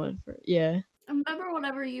not one for, yeah. Remember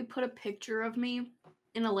whenever you put a picture of me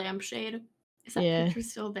in a lampshade? Is that picture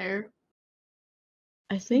still there?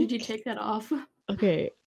 I think. Did you take that off? Okay,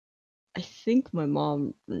 I think my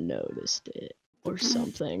mom noticed it or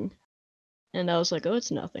something, and I was like, "Oh,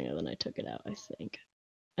 it's nothing," and then I took it out. I think,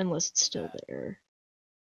 unless it's still there.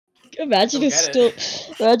 Imagine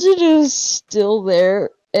it's still there,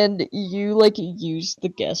 and you like use the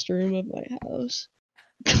guest room of my house.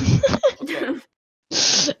 Okay.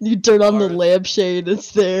 You turn on the Mars. lampshade,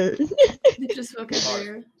 it's there. It's just fucking Mars,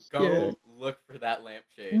 there. Go Yeah. look for that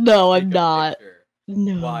lampshade. No, I'm Take a not. picture.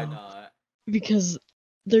 No. Why not? Because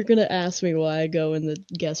they're gonna ask me why I go in the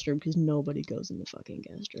guest room, because nobody goes in the fucking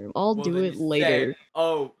guest room. I'll Well, do then it you later. Say,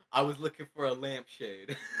 oh, I was looking for a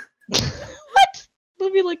lampshade. What?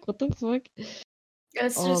 They'll be like, what the fuck?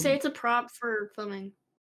 Let's just say it's a prop for filming.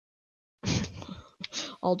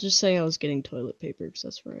 I'll just say I was getting toilet paper, because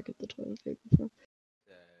that's where I get the toilet paper from.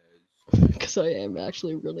 Because I am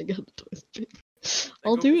actually running out of toilet paper.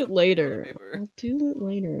 I'll go do get it some fucking toilet later. paper. I'll do it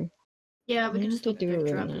later. Yeah, we I can have just to look the do it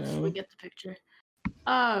picture right up if now. we get the picture.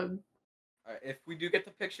 Alright, if we do get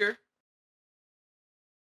the picture,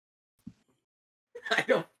 I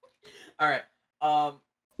don't. Alright, you have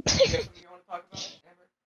something you want to talk about,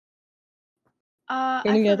 Amber?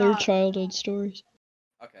 Any I other forgot. childhood stories?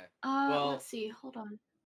 Okay. Well, Let's see. Hold on.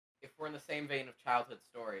 if we're in the same vein of childhood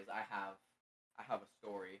stories, I have a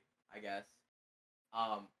story, I guess.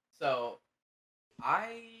 So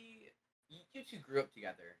you two grew up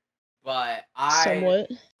together, but Somewhat.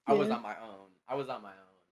 I was yeah. on my own.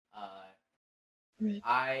 Right.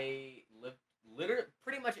 I lived literally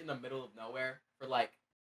pretty much in the middle of nowhere for like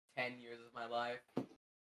 10 years of my life,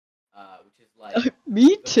 which is like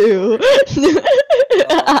Me too.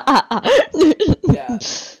 yeah,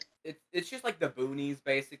 it's just like the boonies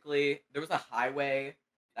basically. There was a highway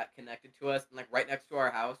that connected to us, and like right next to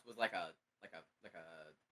our house was like a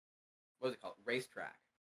what was it called, racetrack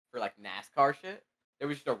for like NASCAR shit. There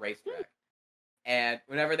was just a racetrack, and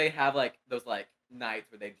whenever they have like those like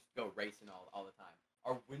nights where they just go racing all the time,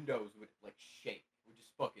 our windows would like shake, would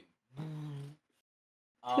just fucking.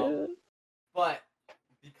 But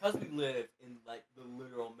because we lived in like the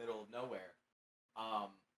literal middle of nowhere,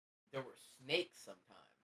 there were snakes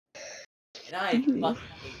sometimes, and I fucking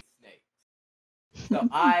hate snakes. So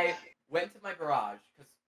I went to my garage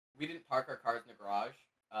because we didn't park our cars in the garage.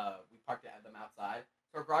 We parked them outside.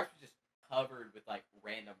 So our garage was just covered with like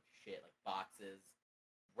random shit, like boxes,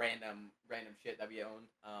 random shit that we owned.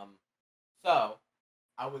 So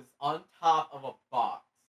I was on top of a box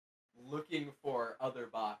looking for other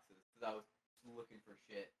boxes because I was looking for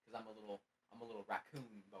shit because I'm a little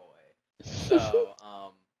raccoon boy. So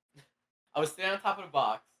I was standing on top of the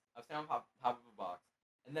box. Top of a box,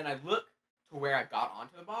 and then I looked to where I got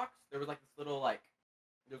onto the box. There was like this little a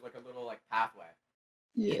little pathway.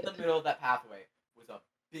 Yeah. In the middle of that pathway was a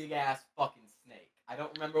big ass fucking snake. I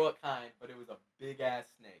don't remember what kind, but it was a big ass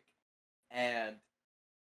snake. And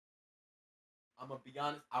I'm gonna be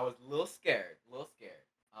honest, I was a little scared.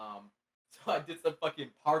 So I did some fucking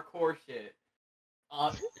parkour shit.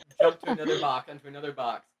 Jumped to another box, onto another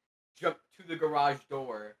box, jumped to the garage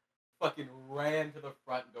door, fucking ran to the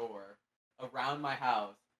front door, around my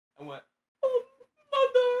house, and went, oh,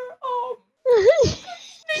 mother,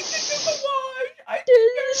 snake in the garage, I'm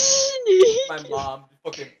scared. My mom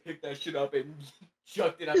fucking picked that shit up and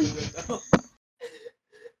chucked it out the window.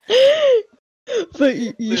 But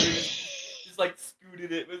you just like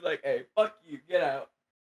scooted it, was like, hey, fuck you, get out.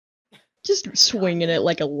 Just swinging it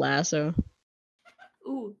like a lasso.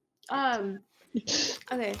 Ooh.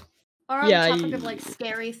 Okay. Or on the topic of like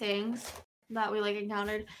scary things that we like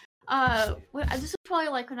encountered. This was probably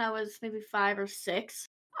like when I was maybe 5 or 6.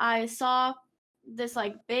 I saw this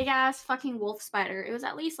like big ass fucking wolf spider. It was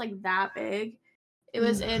at least like that big. It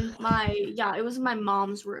was in my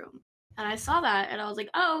mom's room. And I saw that and I was like,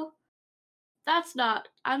 oh, I'm not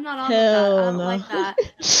on with that. I don't like that.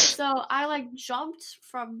 So I like jumped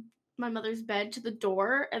from my mother's bed to the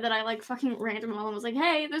door, and then I like fucking ran to my mom and was like,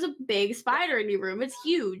 hey, there's a big spider in your room. It's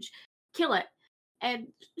huge. Kill it. And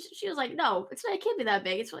she was like, no, it can't be that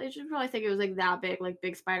big. She should probably think it was like that big, like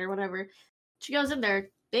big spider, whatever. She goes in there,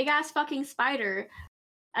 big ass fucking spider,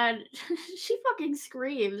 and she fucking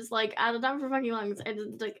screams like out of the top of her fucking lungs.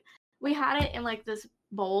 And like we had it in like this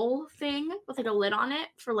bowl thing with like a lid on it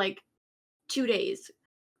for like 2 days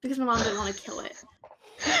because my mom didn't want to kill it.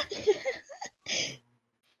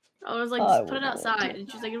 I was like, just put it outside. And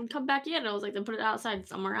she's like, it'll come back in. And I was like, then put it outside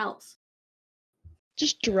somewhere else.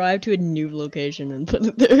 Just drive to a new location and put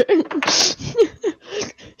it there.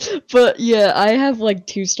 But yeah, I have like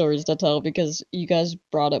 2 stories to tell because you guys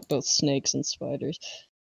brought up both snakes and spiders.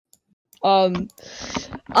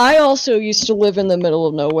 I also used to live in the middle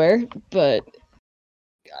of nowhere, but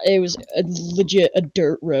it was legit a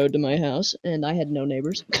dirt road to my house, and I had no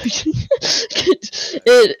neighbors.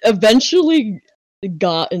 It eventually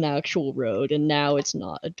got an actual road, and now it's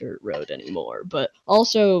not a dirt road anymore. But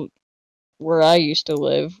also, where I used to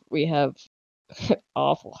live, we have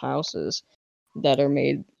awful houses. that are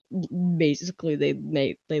made. Basically,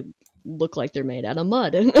 they look like they're made out of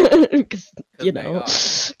mud, because you know,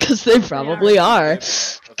 because they probably are.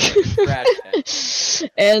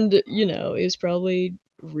 And you know, it was probably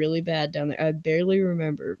really bad down there. I barely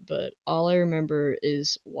remember, but all I remember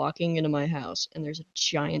is walking into my house and there's a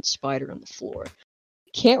giant spider on the floor.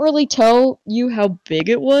 Can't really tell you how big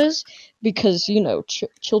it was because, you know,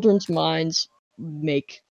 children's minds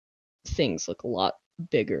make things look a lot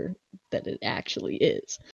bigger than it actually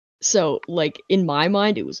is. So, like, in my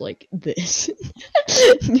mind, it was like this.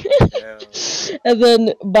 And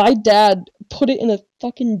then my dad put it in a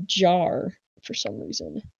fucking jar for some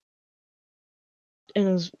reason. And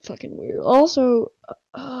it was fucking weird. Also,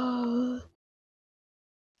 oh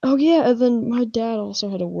yeah, and then my dad also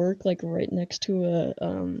had to work, like, right next to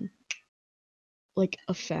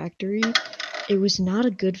a factory. It was not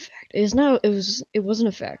a good factory. It wasn't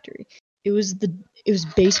a factory. It was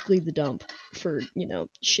basically the dump for, you know,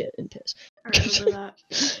 shit and piss. I remember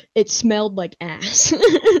that. It smelled like ass.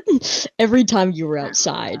 Every time you were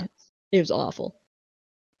outside. It was awful.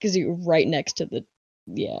 Because you were right next to the,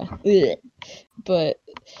 yeah. Ugh. But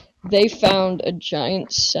they found a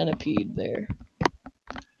giant centipede there.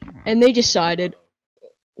 And they decided,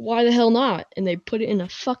 why the hell not? And they put it in a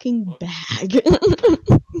fucking bag.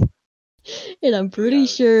 And I'm pretty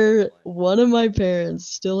sure one of my parents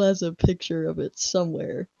still has a picture of it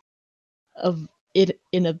somewhere. Of it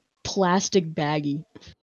in a plastic baggie.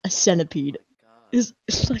 A centipede. It's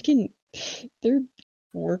fucking... Their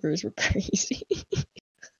workers were crazy.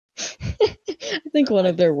 I think one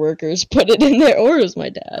of their workers put it in there, or it was my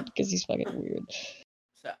dad, because he's fucking weird.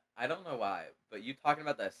 So, I don't know why, but you talking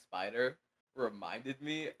about that spider reminded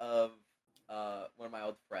me of one of my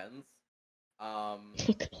old friends. Oh,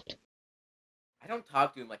 God. I don't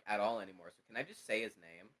talk to him like at all anymore, so can I just say his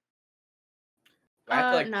name? Do I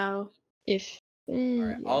have to, no. If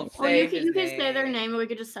Alright, I'll or say you can say their name and we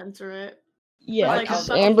could just censor it. Yeah, because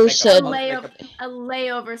Amber said a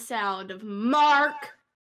layover sound of Mark.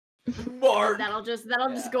 Mark. That'll just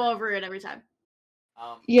go over it every time.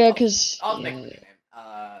 Yeah, because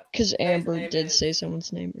Amber did say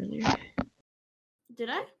someone's name earlier. Did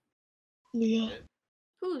I? Leah.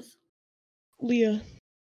 Whose? Leah.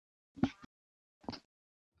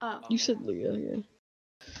 Oh. You said Leah, yeah.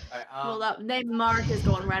 Alright, well, that name Mark is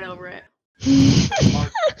going right over it.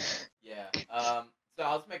 Mark. Yeah. So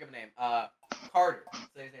I'll just make up a name. Carter.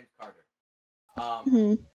 Say his name's Carter.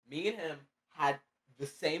 Me and him had the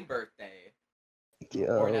same birthday.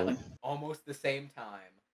 Born at like almost the same time.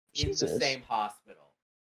 Jesus. In the same hospital.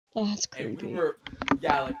 That's creepy. And we were,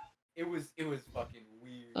 yeah, like it was fucking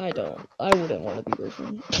weird. I wouldn't want to be with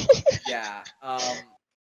him. Yeah.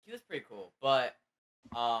 He was pretty cool, but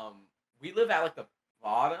we live at like the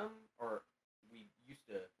bottom, or we used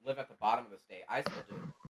to live at the bottom of the state. I still do.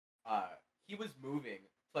 He was moving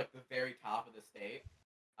to like the very top of the state.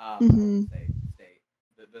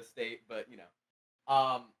 The state, but you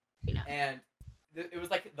know. And it was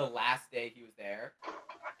like the last day he was there,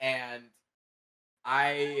 and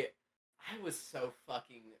I was so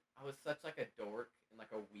fucking, I was such like a dork and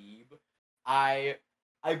like a weeb. I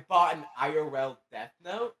bought an IRL Death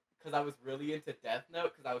Note because I was really into Death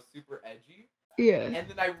Note because I was super edgy. Yeah. And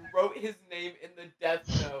then I wrote his name in the Death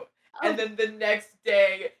Note. And then the next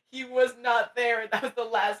day, he was not there. And that was the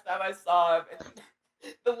last time I saw him.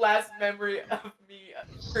 And the last memory of me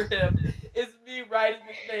for him is me writing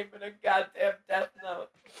his name in a goddamn Death Note.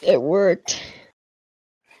 It worked.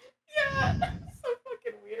 Yeah, so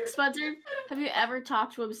fucking weird. Spencer, have you ever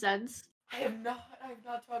talked to him since? I have not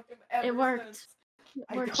talked to him ever. It worked. Since.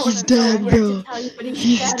 He's dead, bro.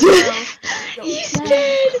 He's dead. He's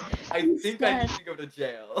dead. I think I need to go to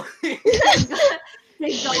jail.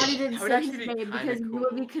 Thank God he didn't say his name because you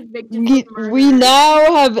will be convicted of murder. We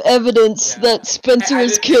now have evidence that Spencer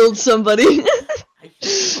has killed somebody.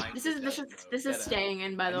 This is staying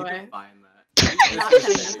in, by the way. This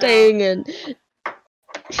is staying in. I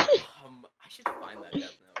should find that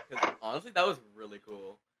Death Note because honestly, that was really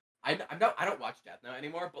cool. I don't watch Death Note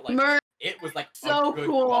anymore, but like it was like so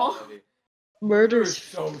cool. Quality. Murder's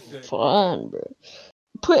so fun, bro.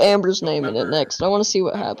 Put Amber's name in it next. I want to see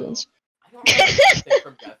what happens. I don't remember anything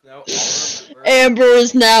from Death Note. Amber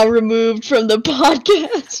is now removed from the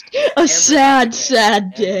podcast. A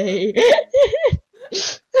sad day.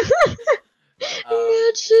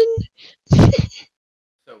 Imagine.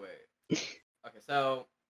 So wait. Okay, so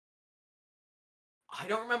I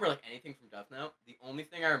don't remember like anything from Death Note. The only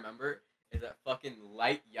thing I remember is that fucking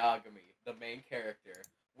Light Yagami, the main character,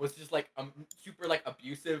 was just like super like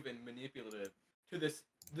abusive and manipulative to this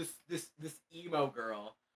emo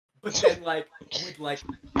girl but then like would like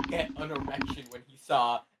get an erection when he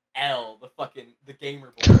saw L, the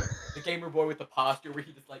gamer boy with the posture where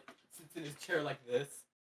he just like sits in his chair like this.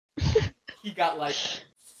 He got like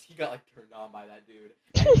turned on by that dude,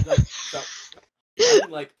 and he's like, so I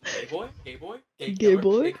mean like gay boy, gay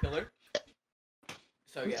killer.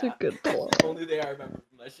 So That's yeah, a good plot. that's the only thing I remember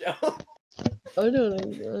from that show. I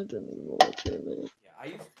didn't even watch it, man. Yeah, I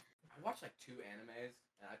watched like 2 animes,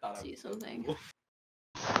 and I thought I See was something. Cool.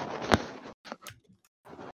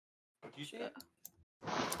 What'd you say?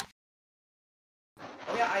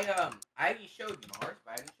 Oh yeah, I already showed Mars,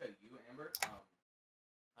 but I didn't show you, Amber.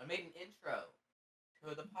 I made an intro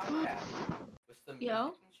to the podcast with some music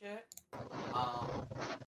and shit.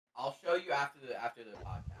 I'll show you after the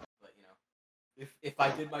podcast, but you know, if I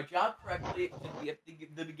did my job correctly, it should be at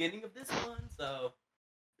the beginning of this one, so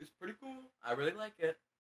it's pretty cool. I really like it.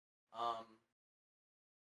 So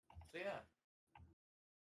yeah.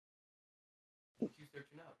 What you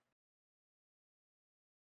searching up?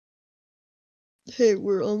 Hey,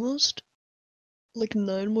 we're almost like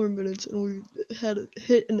 9 more minutes, and we had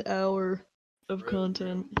hit an hour of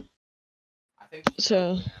content. I think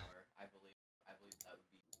so. An hour, I believe that would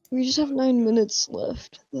be. We just have 9 minutes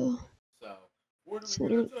left, though. So what It's, are we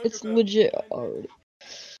gonna talk it's about? legit already.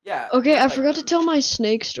 Yeah. Okay, I forgot to tell my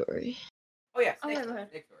snake story. Oh yeah, go ahead.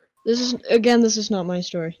 snake story. This is not my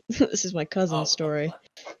story. This is my cousin's story.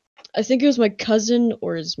 What? I think it was my cousin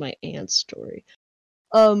or it's my aunt's story.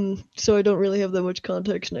 So I don't really have that much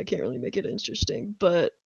context and I can't really make it interesting.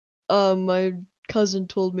 But my cousin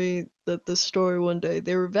told me that this story one day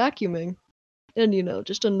they were vacuuming. And you know,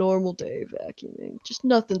 just a normal day vacuuming. Just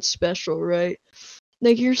nothing special, right?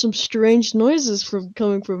 They hear some strange noises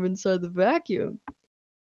coming from inside the vacuum.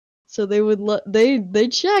 So they would they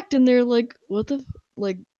checked and they're like, what is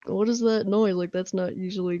that noise? Like that's not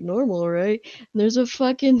usually normal, right? And there's a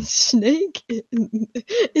fucking snake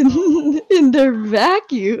in their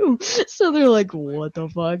vacuum. So they're like, what the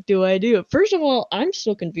fuck do I do? First of all, I'm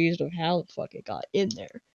still confused of how the fuck it got in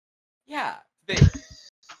there. Yeah. They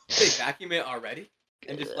vacuum it already?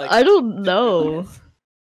 And just like I don't know.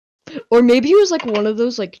 Or maybe it was like one of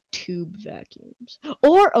those like tube vacuums.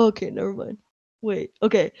 Or okay, never mind. Wait,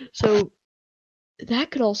 okay, so that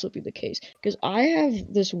could also be the case because I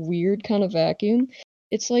have this weird kind of vacuum.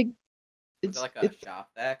 It's like it's like a shop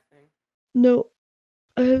vac thing. No,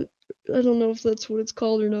 I don't know if that's what it's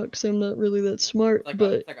called or not because I'm not really that smart.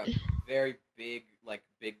 It's like a very big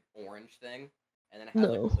orange thing, and then it has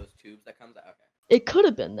like one of those tubes that comes out. Okay. It could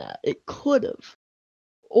have been that. It could have.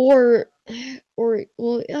 Or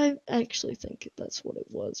well, I actually think that's what it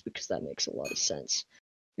was because that makes a lot of sense.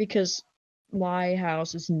 Because my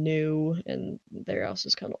house is new and their house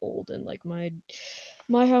is kind of old, and like my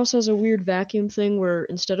house has a weird vacuum thing where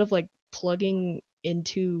instead of like plugging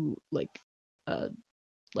into like a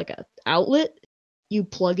outlet, you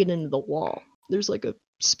plug it into the wall. There's like a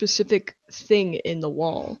specific thing in the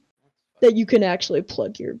wall that you can actually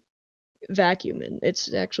plug your vacuum in.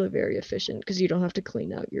 It's actually very efficient because you don't have to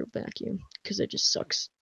clean out your vacuum because it just sucks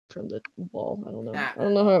from the wall. I don't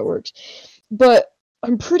know how it works, but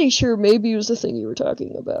I'm pretty sure maybe it was the thing you were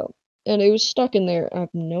talking about, and it was stuck in there. I have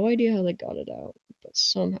no idea how they got it out, but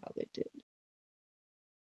somehow they did.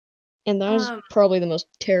 And that was probably the most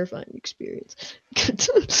terrifying experience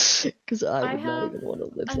because I would not even want to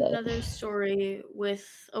live that. Another story with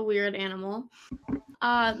a weird animal.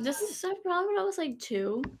 This is probably when I was like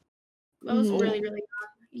 2. I was really, really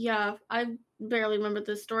young. Yeah, I barely remember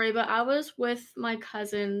this story, but I was with my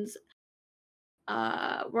cousins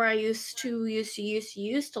where I used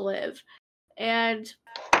to live, and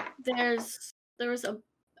there was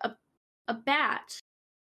a bat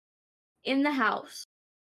in the house.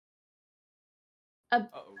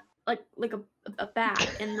 Like a bat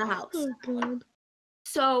in the house. Oh god.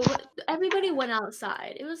 So everybody went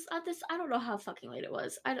outside. It was at this. I don't know how fucking late it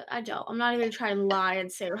was. I don't. I'm not even trying to lie and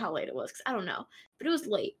say how late it was because I don't know. But it was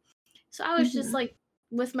late. So I was just like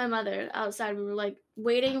with my mother outside. We were like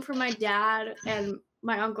waiting for my dad and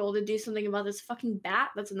my uncle to do something about this fucking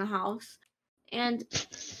bat that's in the house. And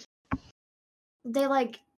they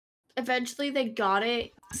eventually they got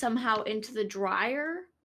it somehow into the dryer.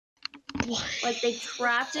 What? Like they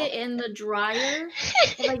trapped it in the dryer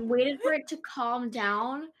and waited for it to calm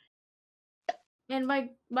down. And my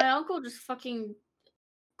uncle just fucking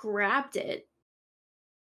grabbed it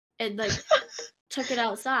and took it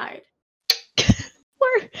outside.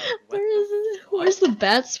 Where's the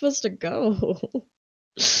bat supposed to go?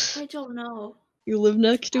 I don't know. You live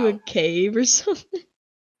next to a cave or something?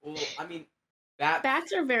 Well, I mean,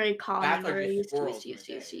 bats are very common where I used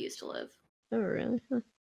to live. Oh really? Huh.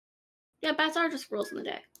 Yeah, bats are just squirrels in the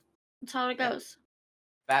day. That's how it Yeah. goes.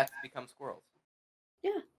 Bats become squirrels.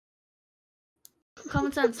 Yeah.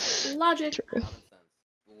 Common sense. Logic. True. Common sense.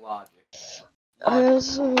 Logic. I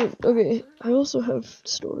Logic. also have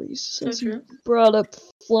stories since true. you brought up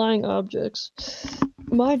flying objects.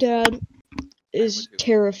 My dad is would too.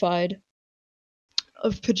 terrified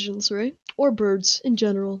of pigeons, right? Or birds in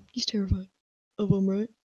general. He's terrified of them, right?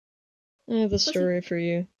 I have a story for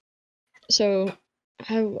you. So,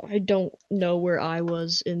 I don't know where I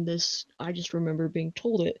was in this. I just remember being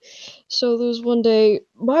told it. So there was one day,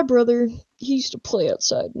 my brother, he used to play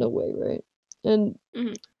outside, no way, right? And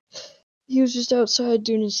Mhm. he was just outside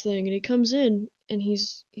doing his thing, and he comes in, and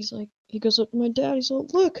he's like, he goes up to my dad, he's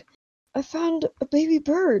like, look, I found a baby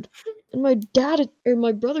bird. And my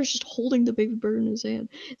brother's just holding the baby bird in his hand.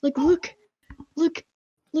 Like, look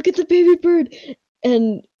at the baby bird.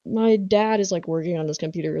 And my dad is like working on his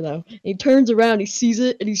computer though. And he turns around, he sees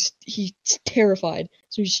it, and he's terrified.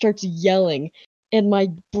 So he starts yelling. And my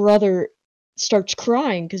brother starts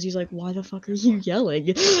crying because he's like, why the fuck are you yelling?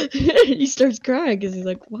 He starts crying because he's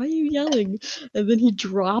like, why are you yelling? And then he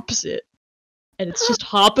drops it. And it's just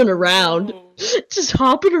hopping around. No. Just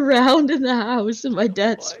hopping around in the house, and my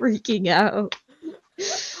dad's What? freaking out.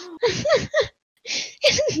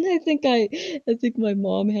 And I think my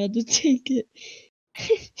mom had to take it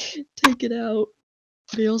out.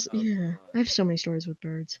 But also, Oh, yeah, God. I have so many stories with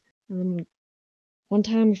birds. One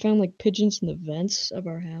time we found like pigeons in the vents of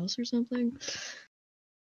our house or something.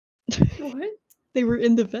 What? They were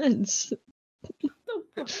in the vents.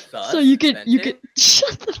 Sus? So you could Venting?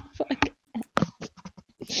 shut the fuck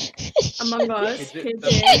Among Us, Pigeon- the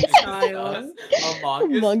pigeon pigeon style. sus?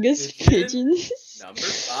 Among Us pigeons. Number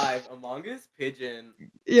 5, Among Us pigeon.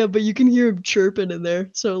 Yeah, but you can hear them chirping in there.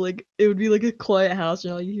 So like it would be like a quiet house,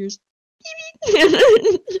 and all you hear is.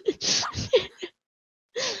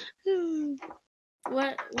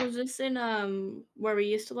 What was this in where we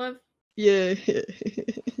used to live? Yeah.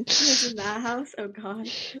 It was in that house? Oh god.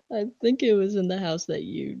 I think it was in the house that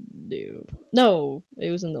you knew. No, it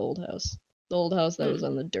was in the old house. The old house that was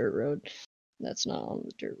on the dirt road. That's not on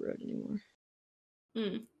the dirt road anymore.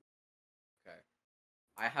 Mm. Okay.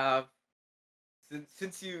 I have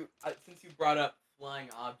since you brought up flying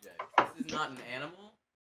objects. This is not an animal,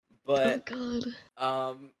 but Oh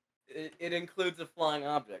god. it includes a flying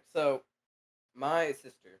object. So, my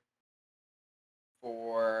sister,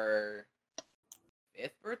 for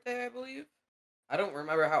 5th birthday, I believe. I don't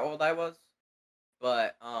remember how old I was,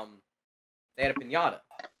 but they had a piñata,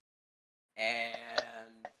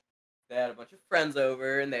 and they had a bunch of friends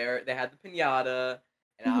over, and they had the piñata,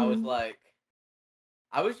 and I was like,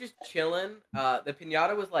 I was just chilling. The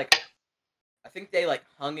piñata was like, I think they like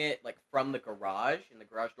hung it like from the garage, and the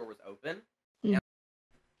garage door was open. Mm.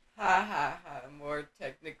 Ha ha ha! More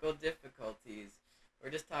technical difficulties.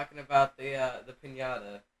 We're just talking about the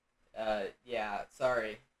piñata. Yeah,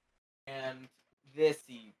 sorry. And this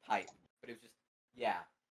pipe, but it was just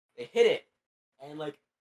they hit it, and like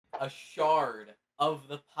a shard of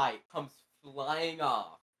the pipe comes flying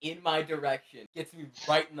off in my direction, gets me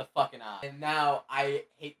right in the fucking eye, and now I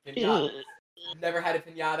hate piñatas. Never had a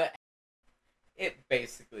piñata. It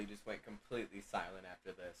basically just went completely silent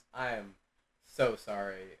after this. I am so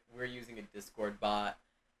sorry. We're using a Discord bot.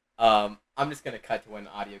 I'm just gonna cut to when the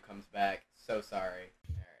audio comes back. So sorry.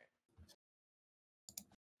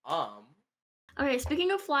 Alright. Okay,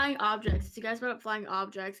 speaking of flying objects, you guys brought up flying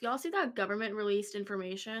objects. Y'all see that government released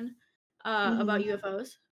information about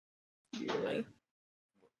UFOs? Yeah.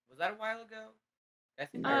 Was that a while ago? I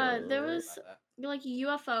think I remember There about was that. like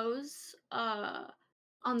UFOs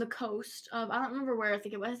on the coast of, I don't remember where. I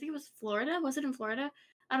think it was Florida. Was it in Florida?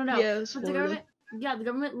 I don't know. Yeah, it was But Florida. the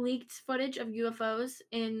government leaked footage of UFOs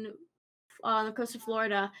on the coast of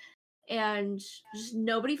Florida, and just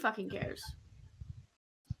nobody fucking cares.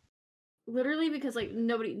 Literally, because like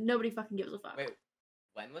nobody fucking gives a fuck. Wait,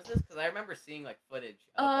 when was this? Because I remember seeing like footage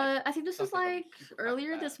of like I think this was something going like super fucking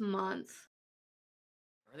earlier fast. this month.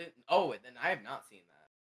 Oh, then I have not seen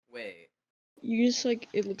that. Wait. You just like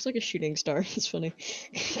it looks like a shooting star. It's funny.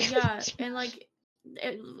 Yeah, and like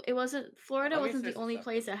it wasn't Florida Let me wasn't the search this only up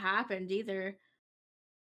place real it happened either.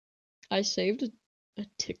 I saved a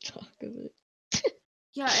TikTok of it.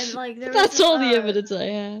 Yeah, and like there was That's this, all the evidence I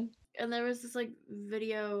have. and there was this like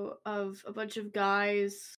video of a bunch of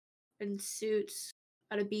guys in suits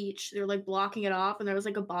at a beach. They were like blocking it off, and there was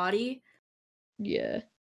like a body. Yeah.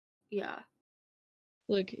 Yeah,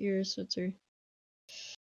 Look, here's Switzer.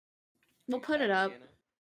 we'll put it up.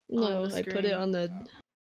 No, the I put it screen. on the.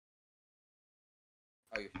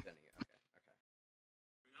 Oh, you're sending it.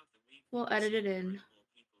 Okay. We'll edit it in.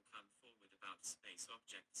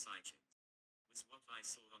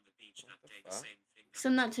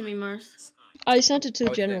 Send that to me, Mars. I sent it to the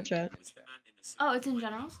it's general in- chat. it's in chat. Oh, it's in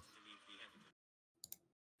general?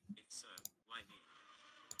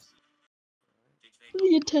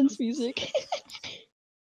 The intense music.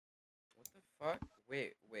 What the fuck?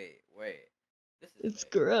 Wait. This is It's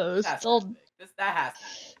fake. gross. This It's all. that has to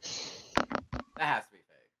be fake. That has to be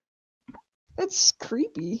fake. That's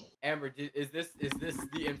creepy. Amber, is this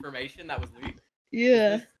the information that was leaked?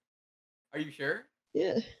 Yeah. Are you sure?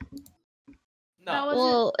 Yeah. No.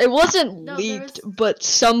 Well, it wasn't No, leaked, but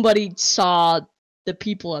somebody saw the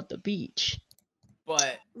people at the beach.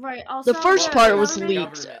 But Right. Also, The first Well, part the was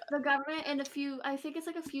government- leaked. The government in I think it's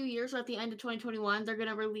like a few years, or at the end of 2021, they're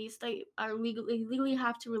gonna release. They are legally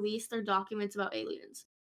have to release their documents about aliens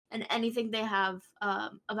and anything they have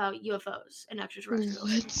about UFOs and extraterrestrials.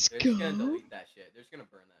 Let's they're just gonna go. delete that shit. They're just gonna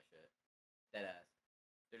burn that shit.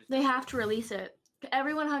 Deadass. They have to release it.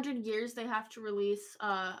 Every 100 years, they have to release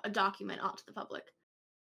a document out to the public.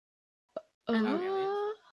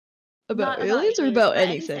 About Not aliens or about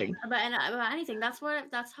anything? About anything. That's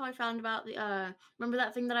how I found about the. Remember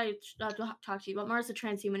that thing that I talked to you about, Mars, the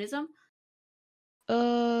transhumanism?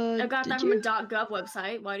 I got that from a .gov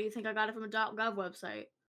website. Why do you think I got it from a .gov website?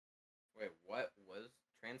 Wait, what was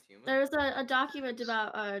transhuman? There's a document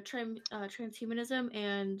about transhumanism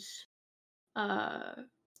and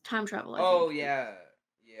time travel. I think. Yeah,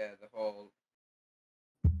 the whole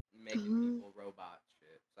making people robot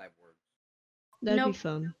shit, cyborgs. That'd Nope. be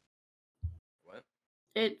fun. What?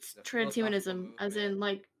 It's The philosophical transhumanism, as in movement.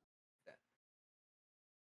 like.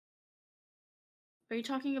 Are you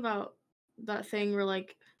talking about that thing where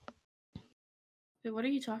like? Wait, what are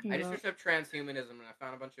you talking I just about? searched up transhumanism and I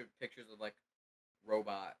found a bunch of pictures of like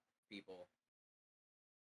robot people.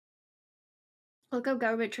 Look up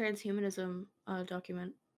government transhumanism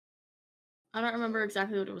document. I don't remember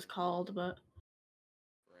exactly what it was called, but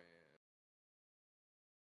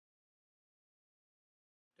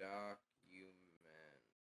Document.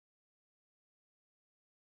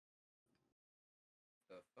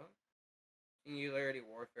 The fuck? Singularity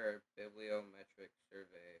Warfare Bibliometric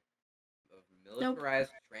Survey of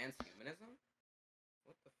Militarized Transhumanism?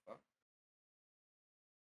 What the fuck?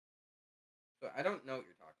 So I don't know what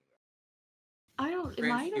you're talking about. I don't.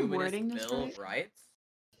 Am I even wording this Bill right? of Rights?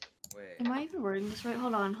 Wait. Am I even wording this right?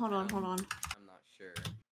 Hold on. I'm not sure.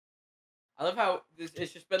 I love how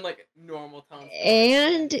it's just been like normal town.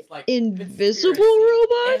 And like invisible conspiracy,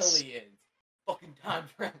 robots? aliens, fucking time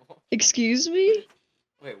travel. Excuse me?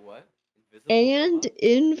 Wait, what? Invisible And robots?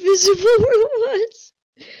 invisible robots?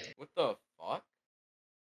 What the fuck?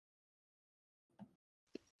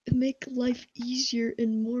 Make life easier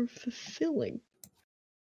and more fulfilling.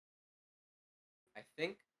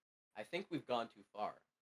 I think we've gone too far.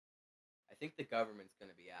 I think the government's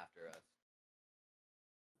gonna be after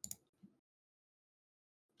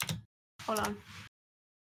us. Hold on.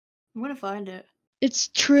 I'm gonna find it. It's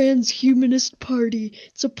Transhumanist Party.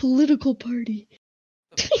 It's a political party.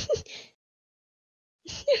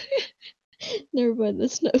 Never mind,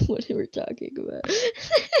 that's not what we're talking about.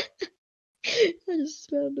 I just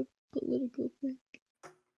found a political thing.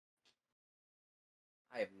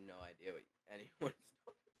 I have no idea what anyone's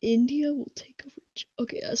India will take over.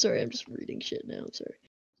 Okay, sorry, I'm just reading shit now. I'm sorry.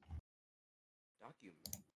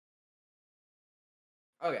 document.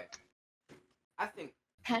 Okay. I think.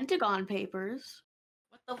 Pentagon Papers.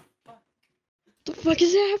 What the fuck? The fuck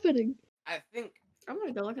is happening? I think I'm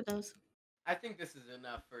gonna go look at those. this is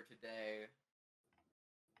enough for today.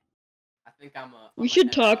 I think We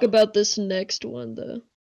should talk about this next one, though.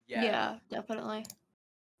 Yeah, definitely.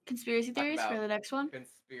 Conspiracy theories for about the next one.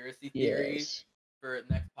 Conspiracy theories Yes. for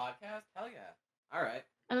next podcast? Hell yeah. Alright.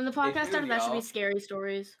 And then the podcast good, after that should be y'all. scary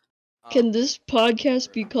stories. Can this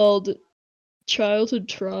podcast be called Childhood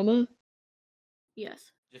Trauma?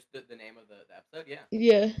 Yes. Just the name of the episode? Yeah.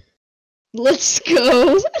 Yeah. Let's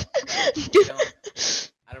go.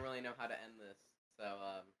 I don't really know how to end this.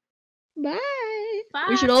 So, Bye. Bye.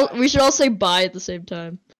 We should all say bye at the same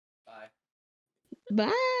time. bye.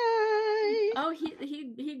 Bye. Oh,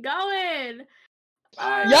 he going.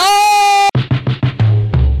 Bye. Yo!